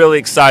you're really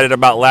excited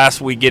about last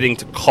week getting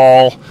to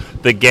call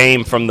the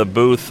game from the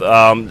booth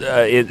at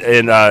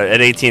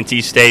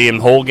AT&T Stadium,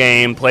 whole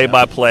game,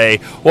 play-by-play.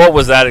 What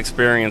was that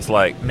experience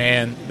like?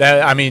 Man,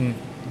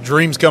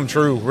 dreams come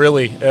true,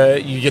 really.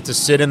 You get to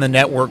sit in the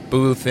network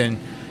booth and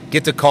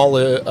get to call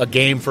a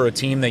game for a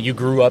team that you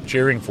grew up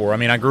cheering for. I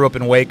mean, I grew up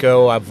in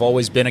Waco. I've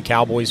always been a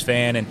Cowboys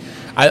fan, and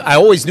I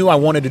always knew I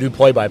wanted to do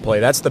play-by-play.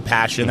 That's the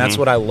passion. That's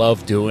what I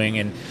love doing,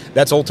 and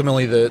that's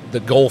ultimately the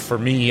goal for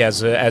me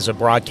as a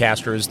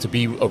broadcaster, is to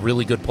be a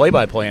really good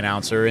play-by-play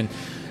announcer. And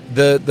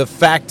the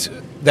fact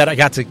that I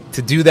got to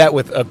do that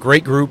with a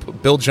great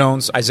group, Bill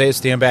Jones, Isaiah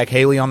Stanback,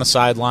 Haley on the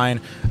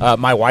sideline.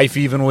 My wife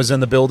even was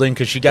in the building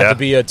because she got to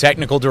be a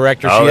technical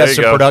director. She has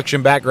some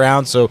production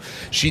background, so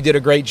she did a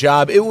great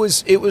job. It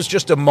was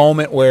just a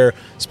moment where,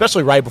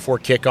 especially right before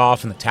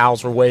kickoff and the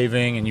towels were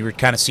waving and you were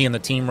kind of seeing the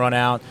team run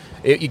out,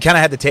 you kind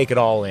of had to take it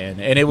all in.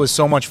 And it was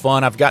so much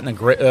fun. I've gotten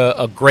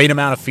a great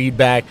amount of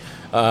feedback.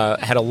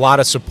 Had a lot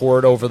of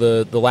support over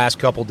the last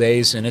couple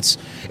days, and it's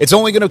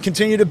only going to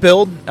continue to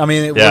build. I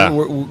mean,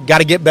 we got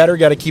to get better,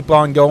 got to keep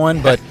on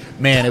going, but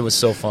man, it was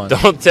so fun.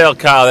 Don't tell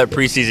Kyle that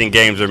preseason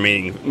games are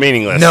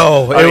meaningless.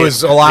 No, it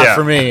was a lot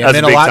for me. It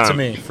meant a lot to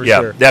me, for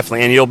sure. Yeah,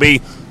 definitely. And you'll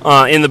be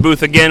in the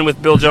booth again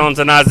with Bill Jones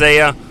and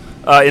Isaiah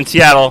in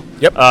Seattle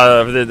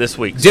this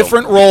week.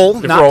 Different role,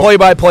 not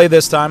play-by-play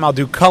this time. I'll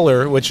do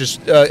color, which is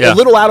a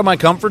little out of my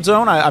comfort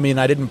zone. I mean,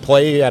 I didn't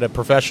play at a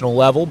professional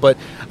level, but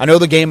I know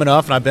the game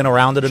enough, and I've been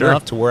around it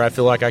enough to where I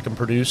feel like I can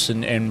produce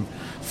and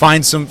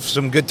find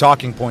some good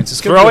talking points.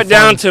 Throw it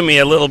down to me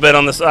a little bit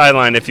on the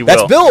sideline, if you will.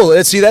 That's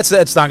Bill. See, that's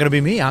not going to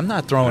be me. I'm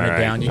not throwing it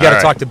down. You got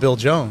to talk to Bill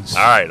Jones.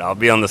 All right, I'll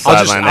be on the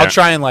sideline. I'll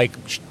try and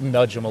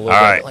nudge him a little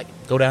bit. Like,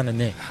 go down to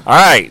Nick. All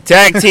right,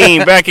 tag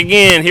team back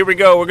again. Here we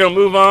go. We're going to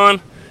move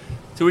on.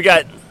 So we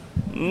got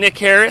Nick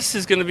Harris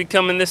is going to be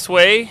coming this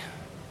way.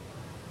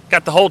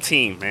 Got the whole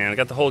team, man. I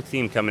got the whole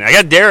team coming. I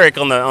got Derek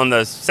on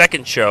the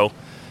second show.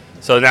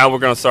 So now we're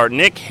going to start.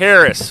 Nick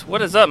Harris,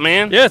 what is up,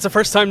 man? Yeah, it's the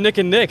first time Nick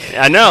and Nick.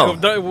 I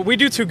know. We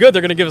do too good,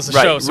 they're going to give us a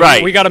show.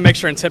 So we got to make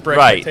sure and temper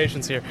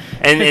expectations here.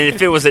 And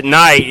if it was at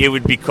night, it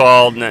would be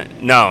called Nick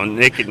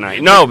at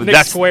Night. No, but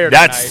that's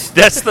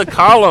the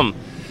column.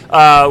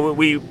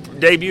 We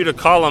debuted a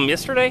column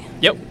yesterday.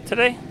 Yep.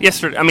 Today?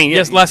 Yesterday. I mean,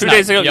 last 2 night.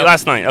 days ago. Yep.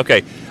 Last night.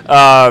 Okay.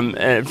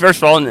 First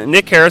of all,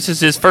 Nick Harris is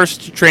his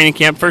first training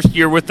camp, first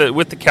year with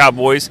the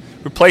Cowboys,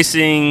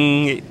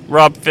 replacing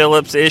Rob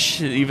Phillips-ish,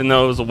 even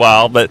though it was a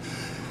while. But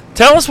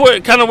tell us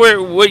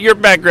what your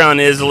background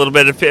is a little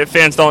bit, if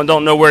fans don't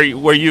know where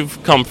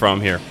you've come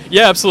from here.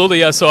 Yeah,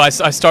 absolutely. So I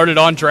started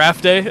on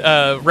draft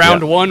day.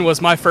 Round one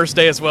was my first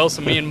day as well.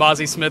 So me and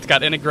Mozzie Smith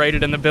got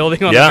integrated in the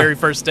building on the very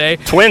first day.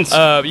 Twins.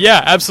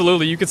 Yeah,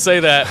 absolutely. You could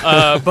say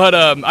that. But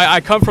I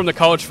come from the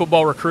college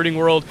football recruiting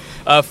world.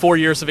 4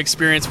 years of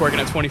experience working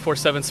at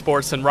 24/7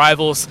 Sports and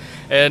Rivals,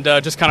 and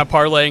just kind of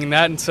parlaying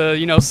that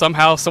into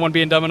somehow someone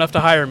being dumb enough to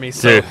hire me.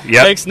 So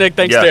thanks, Nick.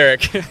 Thanks,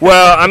 Derek.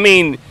 Well, I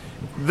mean,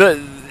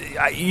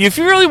 if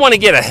you really want to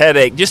get a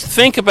headache, just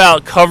think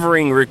about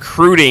covering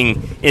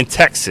recruiting in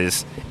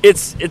Texas.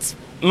 It's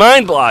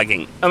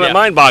mind-boggling.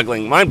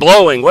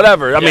 Mind-blowing,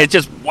 whatever. I mean, it's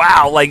just,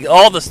 wow, like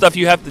all the stuff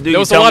you have to do. There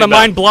was a lot of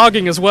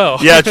mind-blogging as well.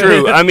 Yeah,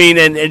 true. I mean,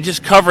 and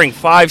just covering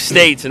 5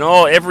 states and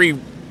every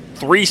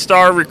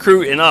 3-star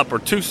recruit and up, or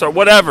 2-star,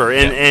 whatever,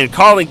 and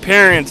calling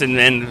parents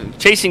and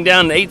chasing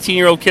down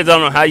 18-year-old kids. I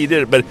don't know how you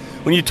did it, but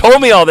when you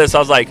told me all this, I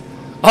was like,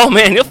 oh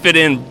man, you'll fit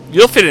in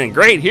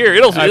great here.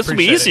 This will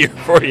be easier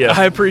for you.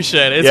 I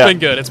appreciate it. It's been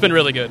good. It's been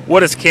really good.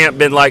 What has camp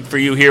been like for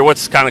you here?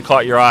 What's kind of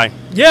caught your eye?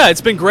 Yeah,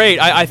 it's been great.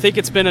 I think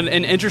it's been an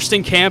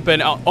interesting camp,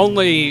 and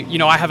only,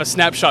 I have a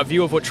snapshot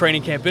view of what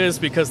training camp is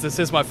because this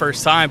is my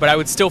first time, but I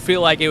would still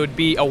feel like it would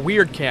be a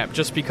weird camp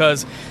just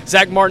because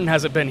Zack Martin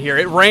hasn't been here.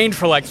 It rained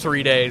for like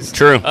 3 days.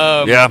 True.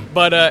 Yeah.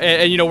 But,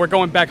 we're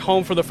going back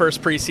home for the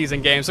first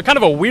preseason game, so kind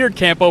of a weird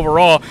camp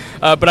overall,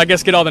 but I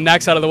guess get all the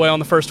knacks out of the way on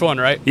the first one,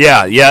 right?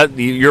 Yeah,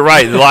 you're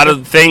right. A lot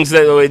of things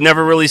that we've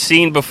never really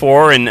seen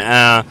before, and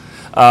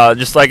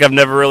just like I've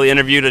never really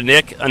interviewed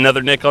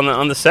another Nick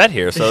on the set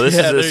here. So this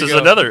is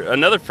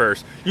another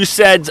first. You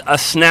said a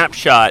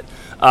snapshot,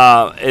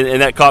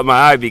 and that caught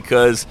my eye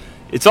because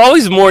it's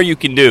always more you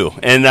can do.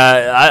 And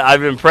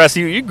I've impressed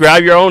you. You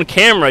grab your own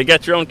camera. You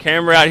got your own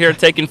camera out here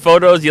taking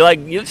photos. You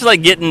just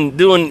like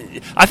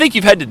doing. I think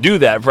you've had to do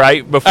that,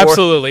 right? Before.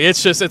 Absolutely.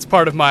 It's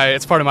part of my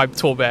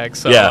tool bag.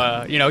 So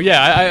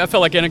I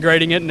felt like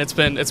integrating it, and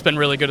it's been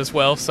really good as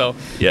well. So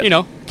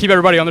keep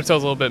everybody on their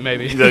toes a little bit,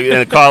 maybe.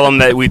 The column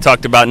that we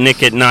talked about,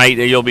 Nick at Night.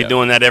 You'll be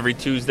doing that every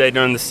Tuesday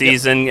during the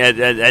season at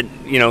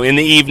in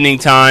the evening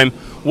time.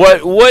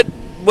 What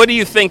what do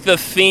you think the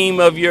theme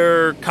of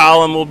your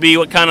column will be?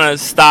 What kind of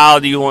style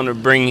do you want to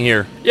bring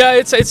here? Yeah,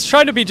 it's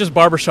trying to be just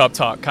barbershop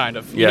talk, kind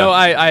of. You know,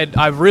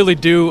 I really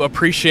do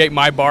appreciate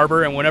my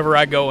barber, and whenever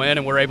I go in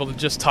and we're able to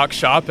just talk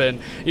shop, and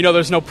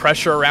there's no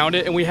pressure around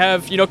it, and we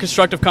have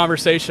constructive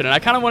conversation, and I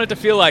kind of want it to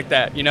feel like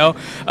that,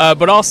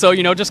 but also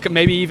just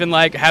maybe even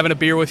like having a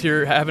beer with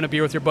your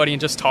buddy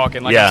and just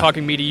talking, like I'm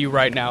talking me to you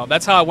right now.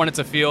 That's how I want it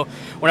to feel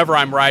whenever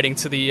I'm writing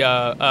to the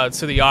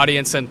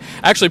audience. And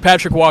actually,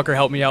 Patrick Walker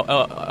helped me out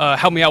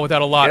with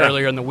that a lot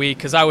earlier in the week,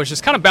 because I was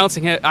just kind of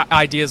bouncing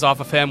ideas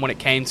off of him when it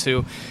came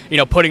to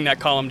putting that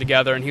column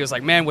together, and he was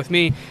like, man, with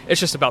me it's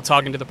just about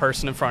talking to the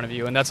person in front of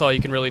you, and that's all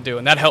you can really do,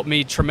 and that helped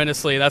me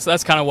tremendously.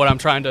 That's kind of what I'm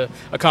trying to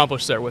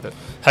accomplish there with it.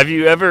 Have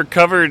you ever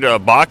covered a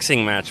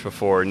boxing match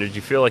before, and did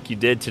you feel like you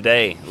did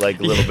today, like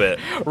a little bit?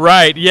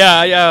 Right,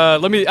 yeah.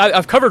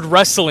 I've covered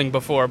wrestling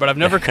before, but I've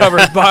never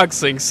covered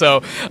boxing, so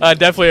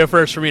definitely a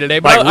first for me today.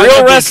 But like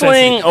real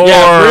wrestling or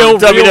real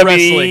WWE?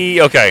 Wrestling.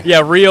 Okay.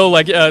 Yeah, real,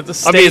 like the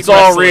it's wrestling.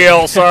 all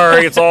real.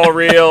 Sorry, it's all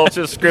real. It's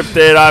just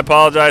scripted. I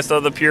apologize to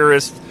the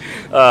purists.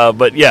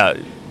 But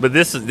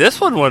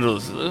this one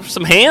was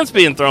some hands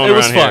being thrown around. It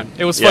was fun. Here.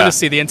 It was fun to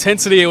see the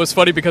intensity. It was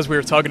funny because we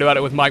were talking about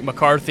it with Mike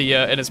McCarthy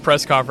in his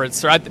press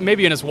conference, or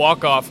maybe in his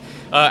walk-off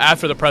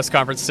after the press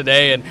conference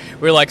today, and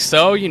we were like,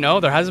 so,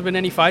 there hasn't been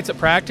any fights at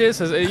practice?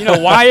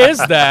 Why is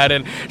that?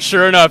 And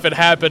sure enough, it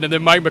happened, and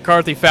then Mike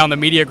McCarthy found the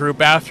media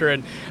group after,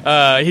 and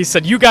he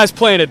said, you guys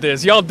planted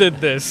this. Y'all did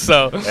this.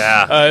 So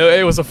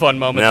it was a fun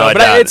moment.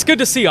 But it's good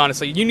to see,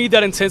 honestly. You need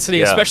that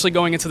intensity, especially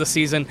going into the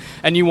season,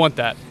 and you want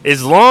that.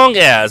 As long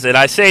as, and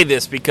I say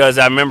this because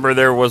I remember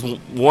there was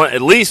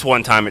at least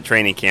one time at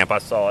training camp I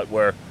saw it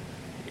where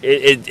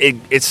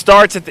it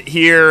starts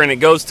here and it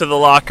goes to the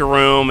locker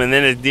room and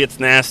then it gets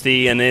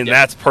nasty and then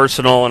that's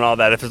personal and all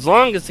that. As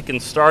long as it can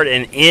start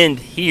and end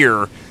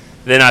here,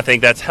 then I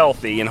think that's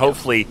healthy, and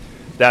hopefully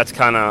that's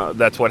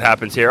what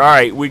happens here. All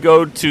right, we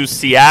go to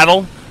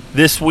Seattle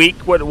this week.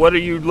 What are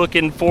you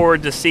looking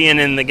forward to seeing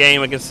in the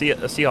game against the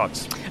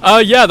Seahawks? The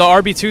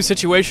RB2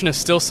 situation is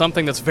still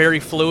something that's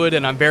very fluid,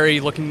 and I'm very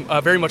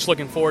much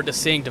looking forward to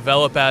seeing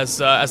develop as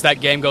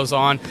that game goes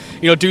on.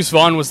 Deuce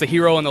Vaughn was the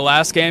hero in the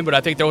last game, but I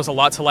think there was a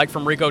lot to like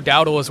from Rico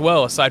Dowdle as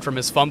well, aside from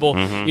his fumble.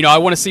 Mm-hmm. I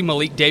want to see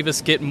Malik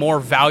Davis get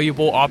more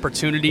valuable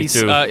opportunities.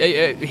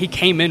 He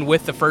came in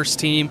with the first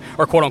team,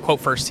 or quote-unquote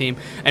first team,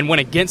 and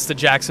went against the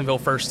Jacksonville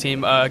first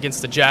team,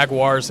 against the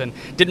Jaguars, and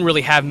didn't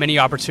really have many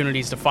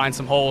opportunities to find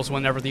some holes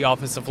whenever the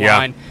offensive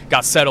line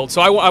got settled. So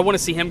I want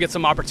to see him get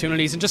some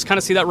opportunities and just kind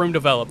of see that room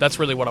develop. That's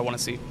really what I want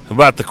to see.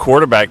 About the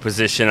quarterback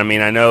position,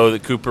 I know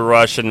that Cooper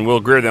Rush and Will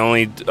Grier are the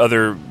only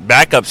other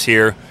backups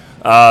here.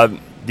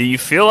 Do you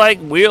feel like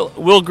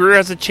Will Grier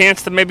has a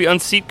chance to maybe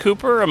unseat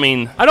Cooper?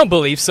 I don't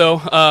believe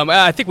so.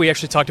 I think we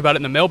actually talked about it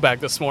in the mailbag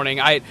this morning.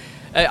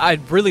 I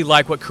really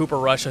like what Cooper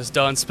Rush has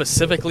done,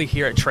 specifically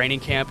here at training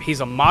camp.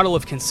 He's a model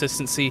of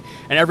consistency,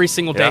 and every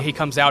single day he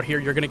comes out here,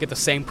 you're going to get the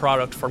same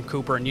product from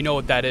Cooper, and you know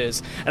what that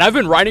is. And I've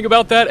been writing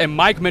about that, and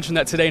Mike mentioned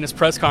that today in his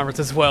press conference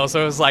as well,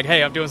 so it was like,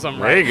 hey, I'm doing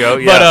something right. There you go,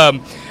 yeah.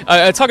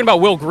 But talking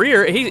about Will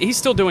Grier, he's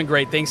still doing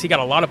great things. He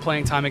got a lot of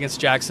playing time against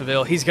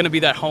Jacksonville. He's going to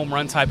be that home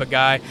run type of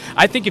guy.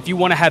 I think if you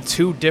want to have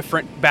two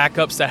different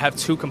backups that have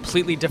two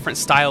completely different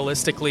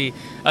stylistically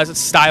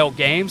style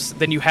games,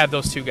 then you have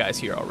those two guys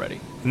here already.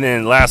 And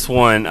then last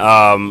one,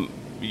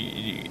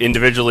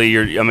 individually,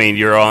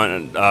 you're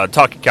on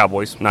Talking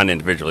Cowboys, not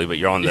individually, but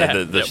you're on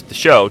the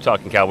show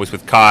Talking Cowboys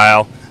with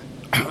Kyle,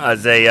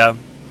 Isaiah,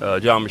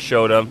 John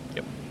Machota.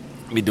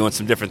 Be doing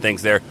some different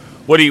things there.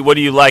 What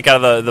do you like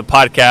out of the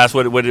podcast?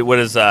 What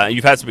is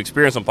you've had some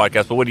experience on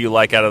podcasts, but what do you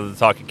like out of the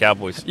Talking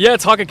Cowboys? Yeah,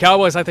 Talking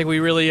Cowboys. I think we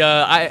really,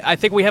 I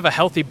think we have a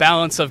healthy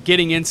balance of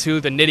getting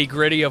into the nitty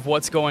gritty of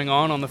what's going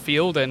on the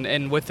field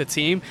and with the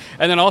team,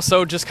 and then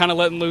also just kind of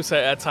letting loose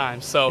at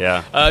times. So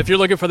if you're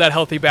looking for that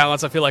healthy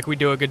balance, I feel like we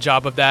do a good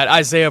job of that.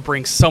 Isaiah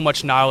brings so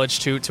much knowledge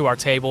to our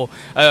table.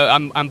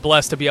 I'm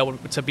blessed to be able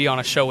to be on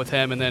a show with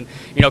him, and then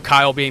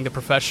Kyle being the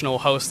professional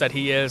host that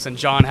he is, and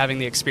John having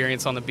the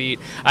experience on the beat.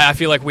 I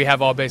feel like we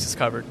have all bases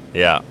covered.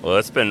 Yeah, well,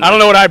 it's been. I don't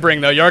know what I bring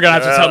though. You're gonna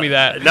have to tell me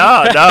that.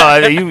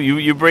 No.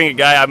 You bring a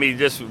guy.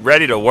 Just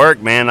ready to work,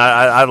 man.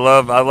 I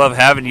love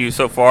having you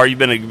so far. You've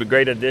been a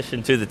great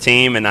addition to the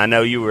team, and I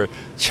know you were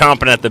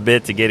chomping at the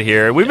bit to get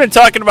here. We've been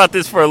talking about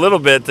this for a little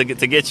bit to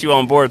get you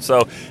on board.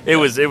 So it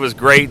was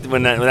great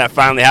when that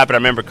finally happened. I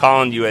remember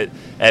calling you at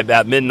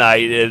about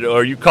midnight,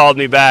 or you called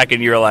me back,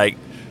 and you were like,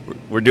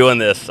 we're doing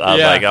this.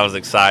 I was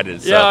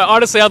excited. So. Yeah,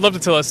 honestly, I'd love to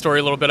tell that story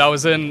a little bit. I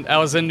was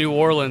in New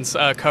Orleans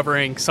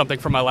covering something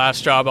from my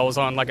last job. I was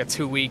on like a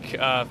 2-week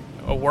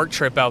work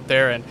trip out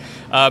there,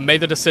 and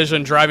made the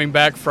decision driving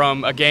back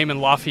from a game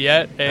in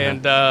Lafayette,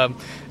 and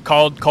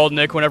called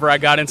Nick whenever I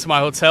got into my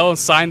hotel and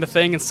signed the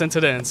thing and sent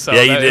it in. So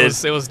yeah, you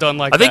did. It was done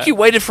like that. I think you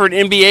waited for an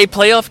NBA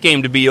playoff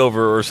game to be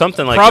over or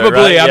something like Probably, that.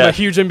 Probably. I'm a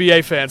huge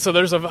NBA fan, so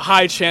there's a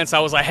high chance I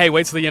was like, hey,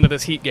 wait till the end of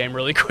this Heat game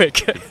really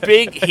quick.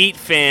 Big Heat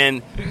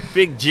fan,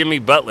 big Jimmy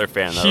Butler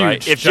fan, though, Huge,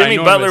 right? If Jimmy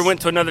ginormous. Butler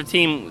went to another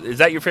team, is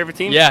that your favorite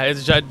team? Yeah,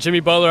 it's Jimmy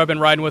Butler. I've been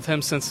riding with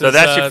him since his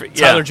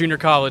Tyler Junior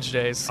College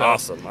days. So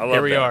awesome. I love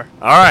here we that. are.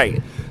 All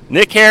right.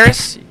 Nick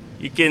Harris,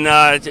 you can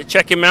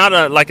check him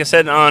out, like I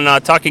said,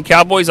 on Talking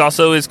Cowboys.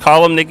 Also his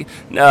column, Nick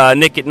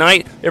at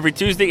Night, every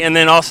Tuesday. And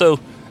then also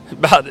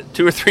about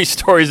 2 or 3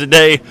 stories a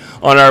day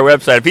on our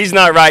website. If he's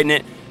not writing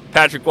it,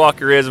 Patrick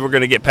Walker is. We're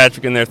going to get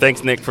Patrick in there.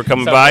 Thanks, Nick, for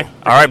coming by.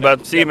 All right,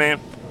 bud. See you, man.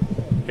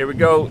 Here we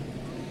go.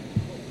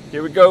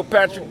 Here we go,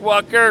 Patrick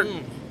Walker.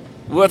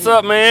 What's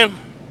up, man?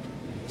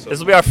 This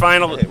will be our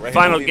final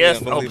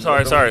guest. Oh,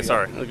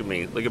 sorry. Look at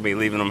me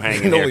leaving them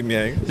hanging Don't leave me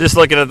hanging. Just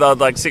looking at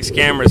the 6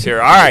 cameras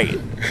here. All right,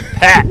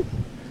 Pat,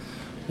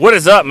 what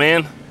is up,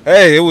 man?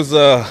 Hey, it was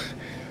a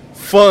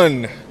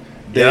fun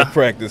day Yeah. of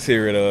practice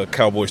here at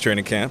Cowboys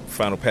training camp.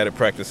 Final padded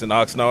practice in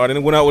Oxnard, and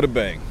it went out with a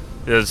bang.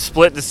 Is it a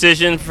split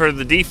decision for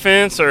the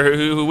defense, or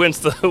who wins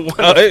the one?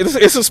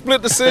 It's a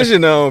split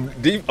decision.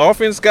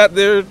 Offense got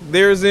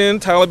theirs in.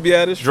 Tyler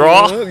Biadasz.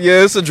 Draw?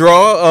 Yeah, it's a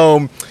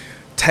draw.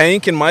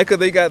 Tank and Micah,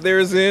 they got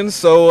theirs in.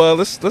 So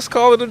let's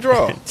call it a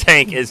draw.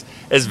 Tank, as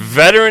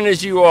veteran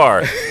as you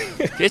are,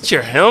 get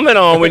your helmet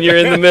on when you're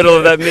in the middle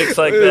of that mix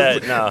like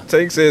that. No.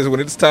 Tank says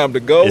when it's time to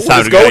go, It's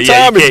time to go go.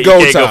 Yeah, time. you It's can't- go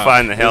you can't time. go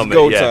find the helmet.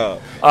 It's Yeah. go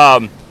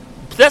time.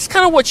 That's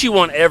kind of what you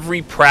want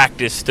every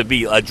practice to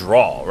be, a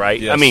draw, right?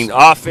 Yes. I mean,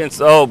 offense,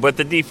 but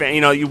the defense,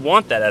 you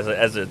want that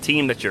as a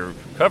team that you're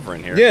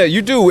covering here. Yeah,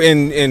 you do.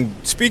 And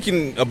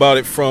speaking about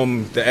it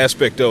from the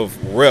aspect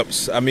of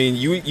reps, I mean,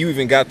 you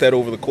even got that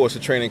over the course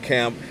of training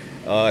camp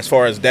as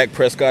far as Dak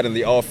Prescott and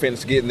the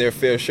offense getting their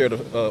fair share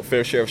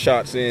of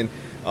shots in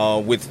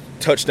with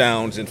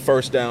touchdowns and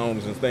first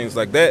downs and things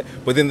like that.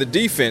 But then the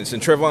defense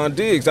and Trevon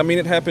Diggs, I mean,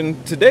 it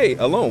happened today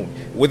alone.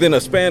 Within a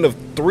span of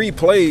 3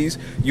 plays,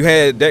 you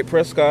had Dak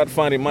Prescott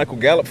finding Michael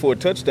Gallup for a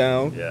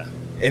touchdown. Yeah.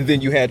 And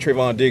then you had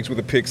Trevon Diggs with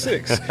a pick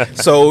 6.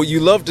 So you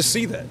love to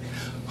see that.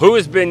 Who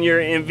has been your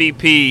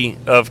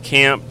MVP of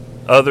camp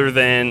other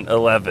than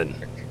 11?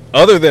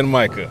 Other than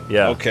Micah.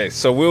 Yeah. Okay,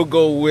 so we'll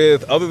go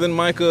with other than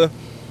Micah.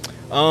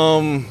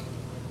 I'm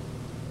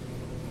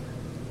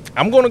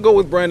going to go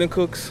with Brandon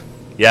Cooks.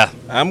 Yeah.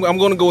 I'm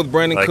going to go with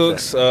Brandon Like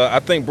Cooks. I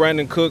think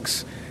Brandon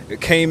Cooks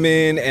came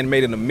in and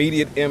made an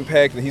immediate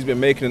impact, and he's been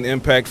making an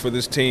impact for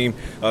this team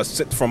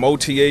from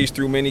OTAs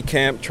through mini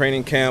camp,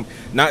 training camp,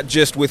 not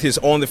just with his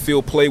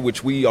on-the-field play,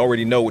 which we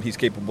already know what he's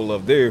capable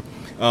of there,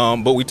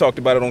 but we talked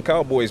about it on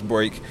Cowboys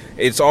Break.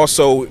 It's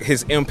also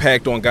his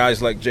impact on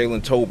guys like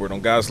Jalen Tolbert,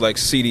 on guys like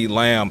CeeDee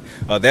Lamb,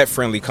 that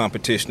friendly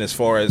competition as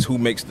far as who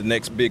makes the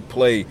next big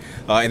play.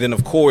 And then,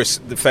 of course,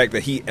 the fact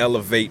that he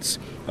elevates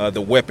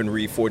the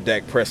weaponry for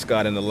Dak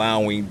Prescott and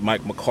allowing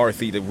Mike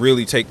McCarthy to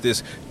really take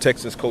this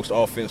Texas Coast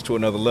offense to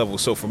another level.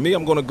 So for me,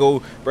 I'm going to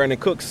go Brandon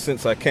Cooks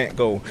since I can't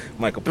go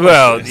Michael Parsons.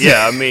 Well,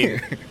 yeah, I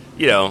mean,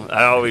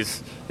 I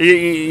always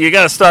you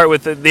got to start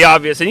with the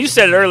obvious. And you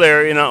said it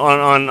earlier,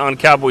 on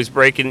Cowboys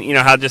Break, and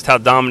how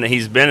dominant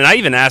he's been. And I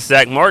even asked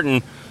Zack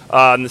Martin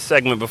in the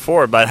segment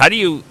before about how do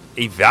you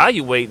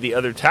evaluate the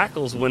other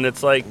tackles when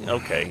it's like,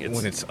 okay,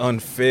 when it's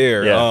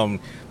unfair. Yeah.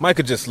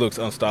 Micah just looks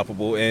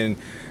unstoppable, and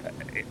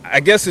I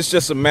guess it's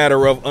just a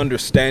matter of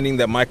understanding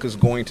that Micah's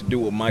going to do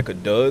what Micah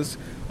does.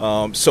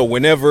 So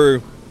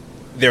whenever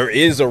there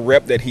is a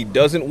rep that he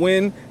doesn't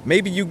win,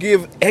 maybe you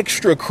give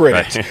extra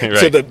credit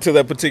to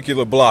that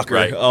particular blocker,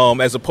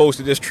 as opposed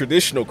to just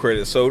traditional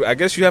credit. So I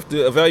guess you have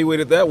to evaluate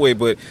it that way.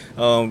 But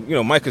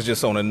Micah's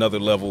just on another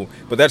level.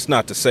 But that's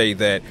not to say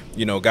that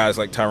guys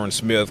like Tyron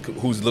Smith,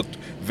 who's looked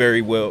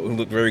very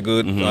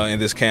good in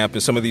this camp,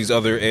 and some of these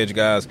other edge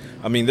guys,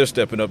 I mean, they're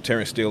stepping up.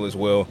 Terrence Steele as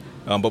well.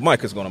 But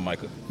Micah's going to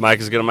Micah.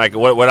 Micah's going to Micah.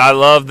 What I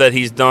love that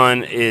he's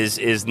done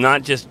is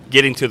not just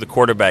getting to the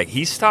quarterback.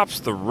 He stops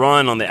the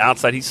run on the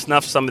outside. He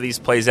snuffs some of these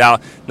plays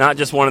out. Not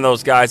just one of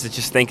those guys that's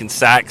just thinking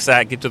sack,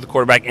 get to the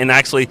quarterback, and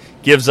actually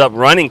gives up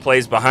running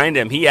plays behind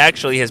him. He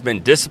actually has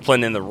been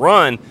disciplined in the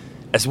run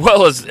as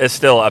well as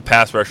still a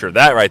pass rusher.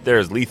 That right there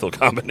is lethal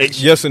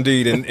combination. Yes,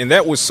 indeed. And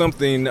that was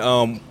something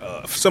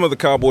some of the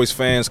Cowboys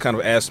fans kind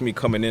of asked me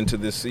coming into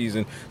this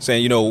season,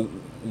 saying,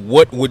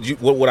 what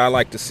would I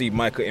like to see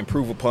Micah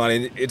improve upon?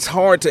 And it's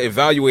hard to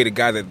evaluate a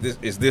guy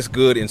that is this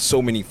good in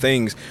so many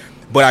things.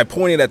 But I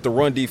pointed at the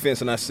run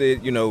defense and I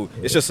said,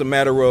 it's just a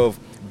matter of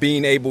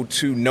being able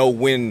to know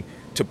when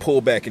to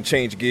pull back and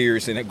change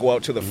gears and go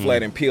out to the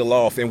flat and peel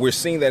off. And we're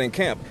seeing that in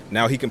camp.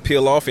 Now he can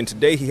peel off, and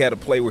today he had a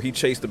play where he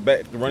chased the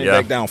running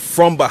back down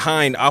from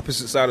behind,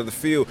 opposite side of the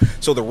field.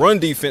 So the run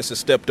defense has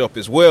stepped up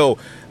as well.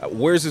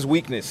 Where's his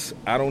weakness?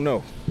 I don't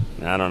know.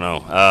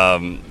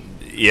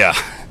 Yeah.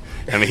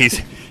 I mean,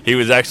 he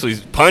was actually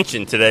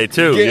punching today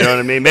too. You know what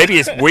I mean? Maybe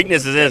his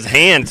weakness is in his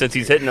hand since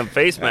he's hitting a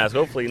face mask.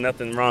 Hopefully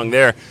nothing wrong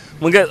there.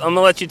 I'm going to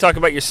let you talk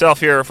about yourself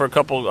here for a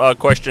couple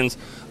questions.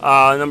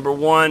 Number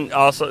one,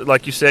 also,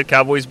 like you said,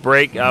 Cowboys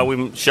break.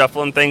 We're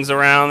shuffling things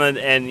around,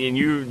 and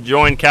you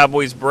joined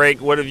Cowboys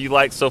break. What have you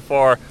liked so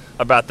far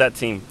about that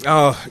team?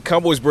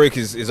 Cowboys break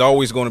is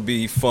always going to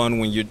be fun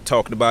when you're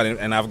talking about it,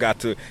 and I've got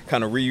to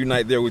kind of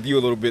reunite there with you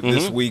a little bit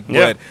this week.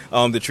 Yeah.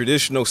 But the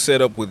traditional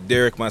setup with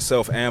Derek,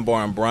 myself,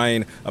 Ambar, and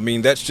Brian, I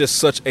mean, that's just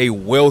such a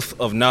wealth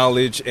of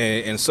knowledge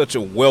and such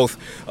a wealth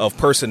of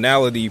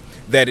personality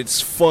that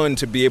it's fun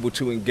to be able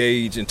to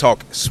engage and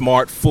talk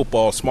smart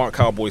football, smart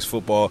Cowboys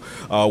football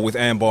with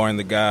Ambar and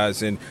the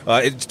guys. And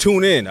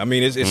tune in. I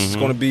mean, it's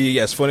going to be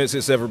as fun as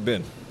it's ever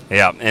been.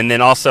 Yeah, and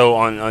then also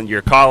on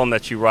your column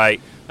that you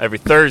write every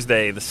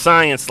Thursday, the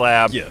Science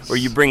Lab, where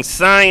you bring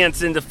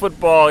science into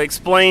football.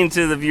 Explain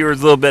to the viewers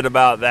a little bit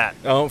about that.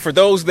 For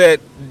those that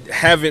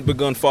haven't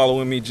begun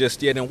following me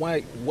just yet, and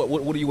what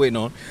are you waiting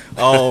on?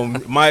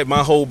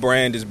 My whole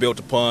brand is built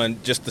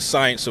upon just the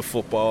science of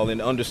football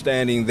and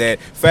understanding that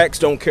facts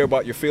don't care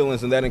about your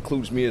feelings, and that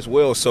includes me as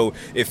well. So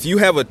if you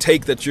have a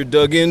take that you're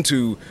dug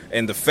into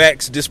and the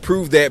facts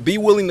disprove that, be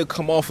willing to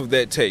come off of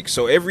that take.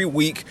 So every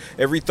week,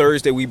 every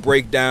Thursday, we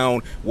break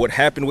down what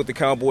happened with the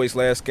Cowboys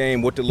last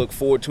game, what to look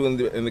forward to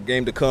in the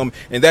game to come,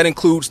 and that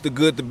includes the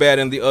good, the bad,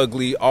 and the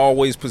ugly,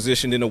 always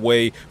positioned in a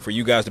way for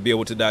you guys to be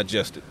able to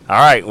digest it. All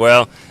right,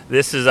 well,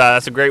 this is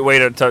that's a great way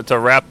to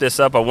wrap this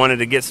up. I wanted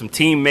to get some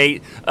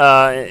teammates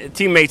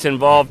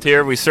involved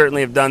here. We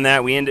certainly have done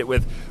that. We end it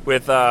with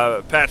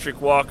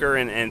Patrick Walker,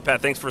 and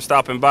Pat, thanks for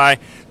stopping by.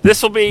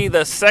 This will be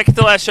the second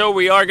to last show.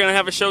 We are going to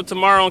have a show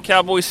tomorrow on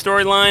Cowboys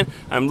Storyline.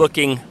 I'm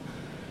looking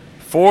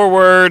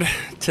forward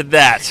to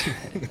that.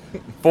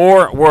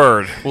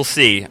 Forward. We'll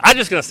see. I'm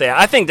just going to say,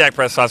 I think Dak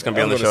Prescott's going to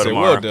be on the show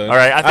tomorrow. Well done. All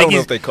right. I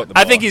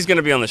think he's going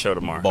to be on the show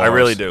tomorrow. Bars. I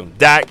really do.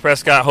 Dak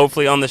Prescott,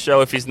 hopefully on the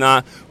show. If he's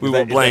not, we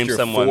will blame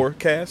someone.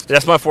 Forecast?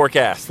 That's my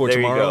forecast. For there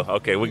tomorrow? You go.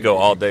 Okay, we go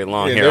all day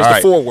long here. There's all the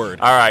right.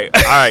 forward. All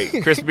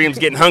right. Chris Beam's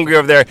getting hungry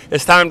over there.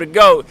 It's time to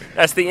go.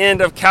 That's the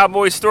end of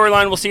Cowboys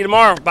Storyline. We'll see you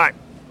tomorrow. Bye.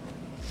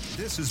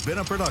 This has been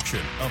a production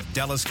of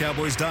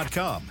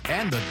DallasCowboys.com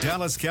and the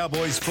Dallas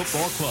Cowboys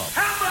Football Club.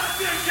 How about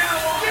this,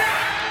 Cowboys?